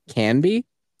 Can be?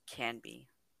 Can be.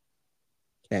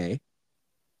 Okay.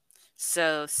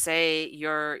 So say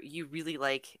you really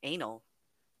like anal,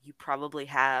 you probably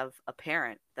have a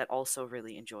parent that also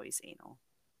really enjoys anal.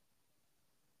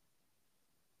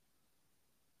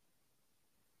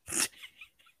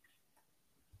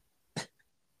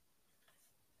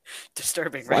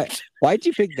 Disturbing, right? Why'd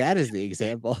you pick that as the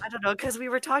example? I don't know, because we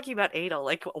were talking about anal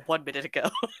like 1 minute ago.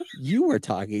 You were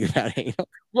talking about anal.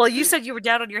 Well, you said you were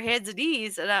down on your hands and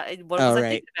knees, and what was I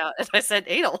thinking about? And I said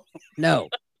anal. No.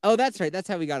 Oh, that's right. That's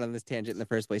how we got on this tangent in the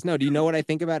first place. No, do you know what I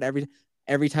think about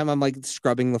every time I'm like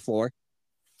scrubbing the floor?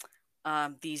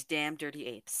 These damn dirty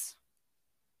apes.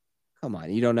 Come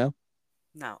on, you don't know?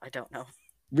 No, I don't know.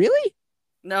 Really?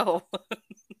 No.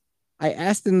 I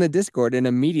asked in the Discord, and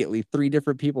immediately 3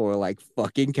 different people were like,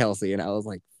 fucking Kelsey. And I was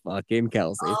like, fucking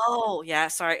Kelsey. Oh, yeah.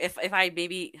 Sorry. If I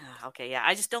maybe. Okay, yeah.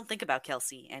 I just don't think about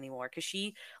Kelsey anymore because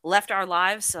she left our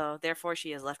lives. So therefore,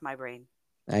 she has left my brain.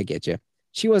 I get you.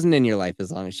 She wasn't in your life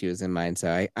as long as she was in mine.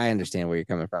 So I understand where you're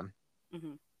coming from.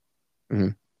 Mm-hmm.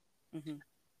 Mm-hmm. Mm-hmm.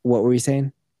 What were we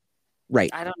saying?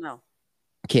 Right. I don't know.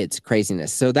 Kids,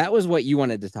 craziness. So that was what you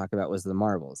wanted to talk about was the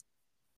Marvels.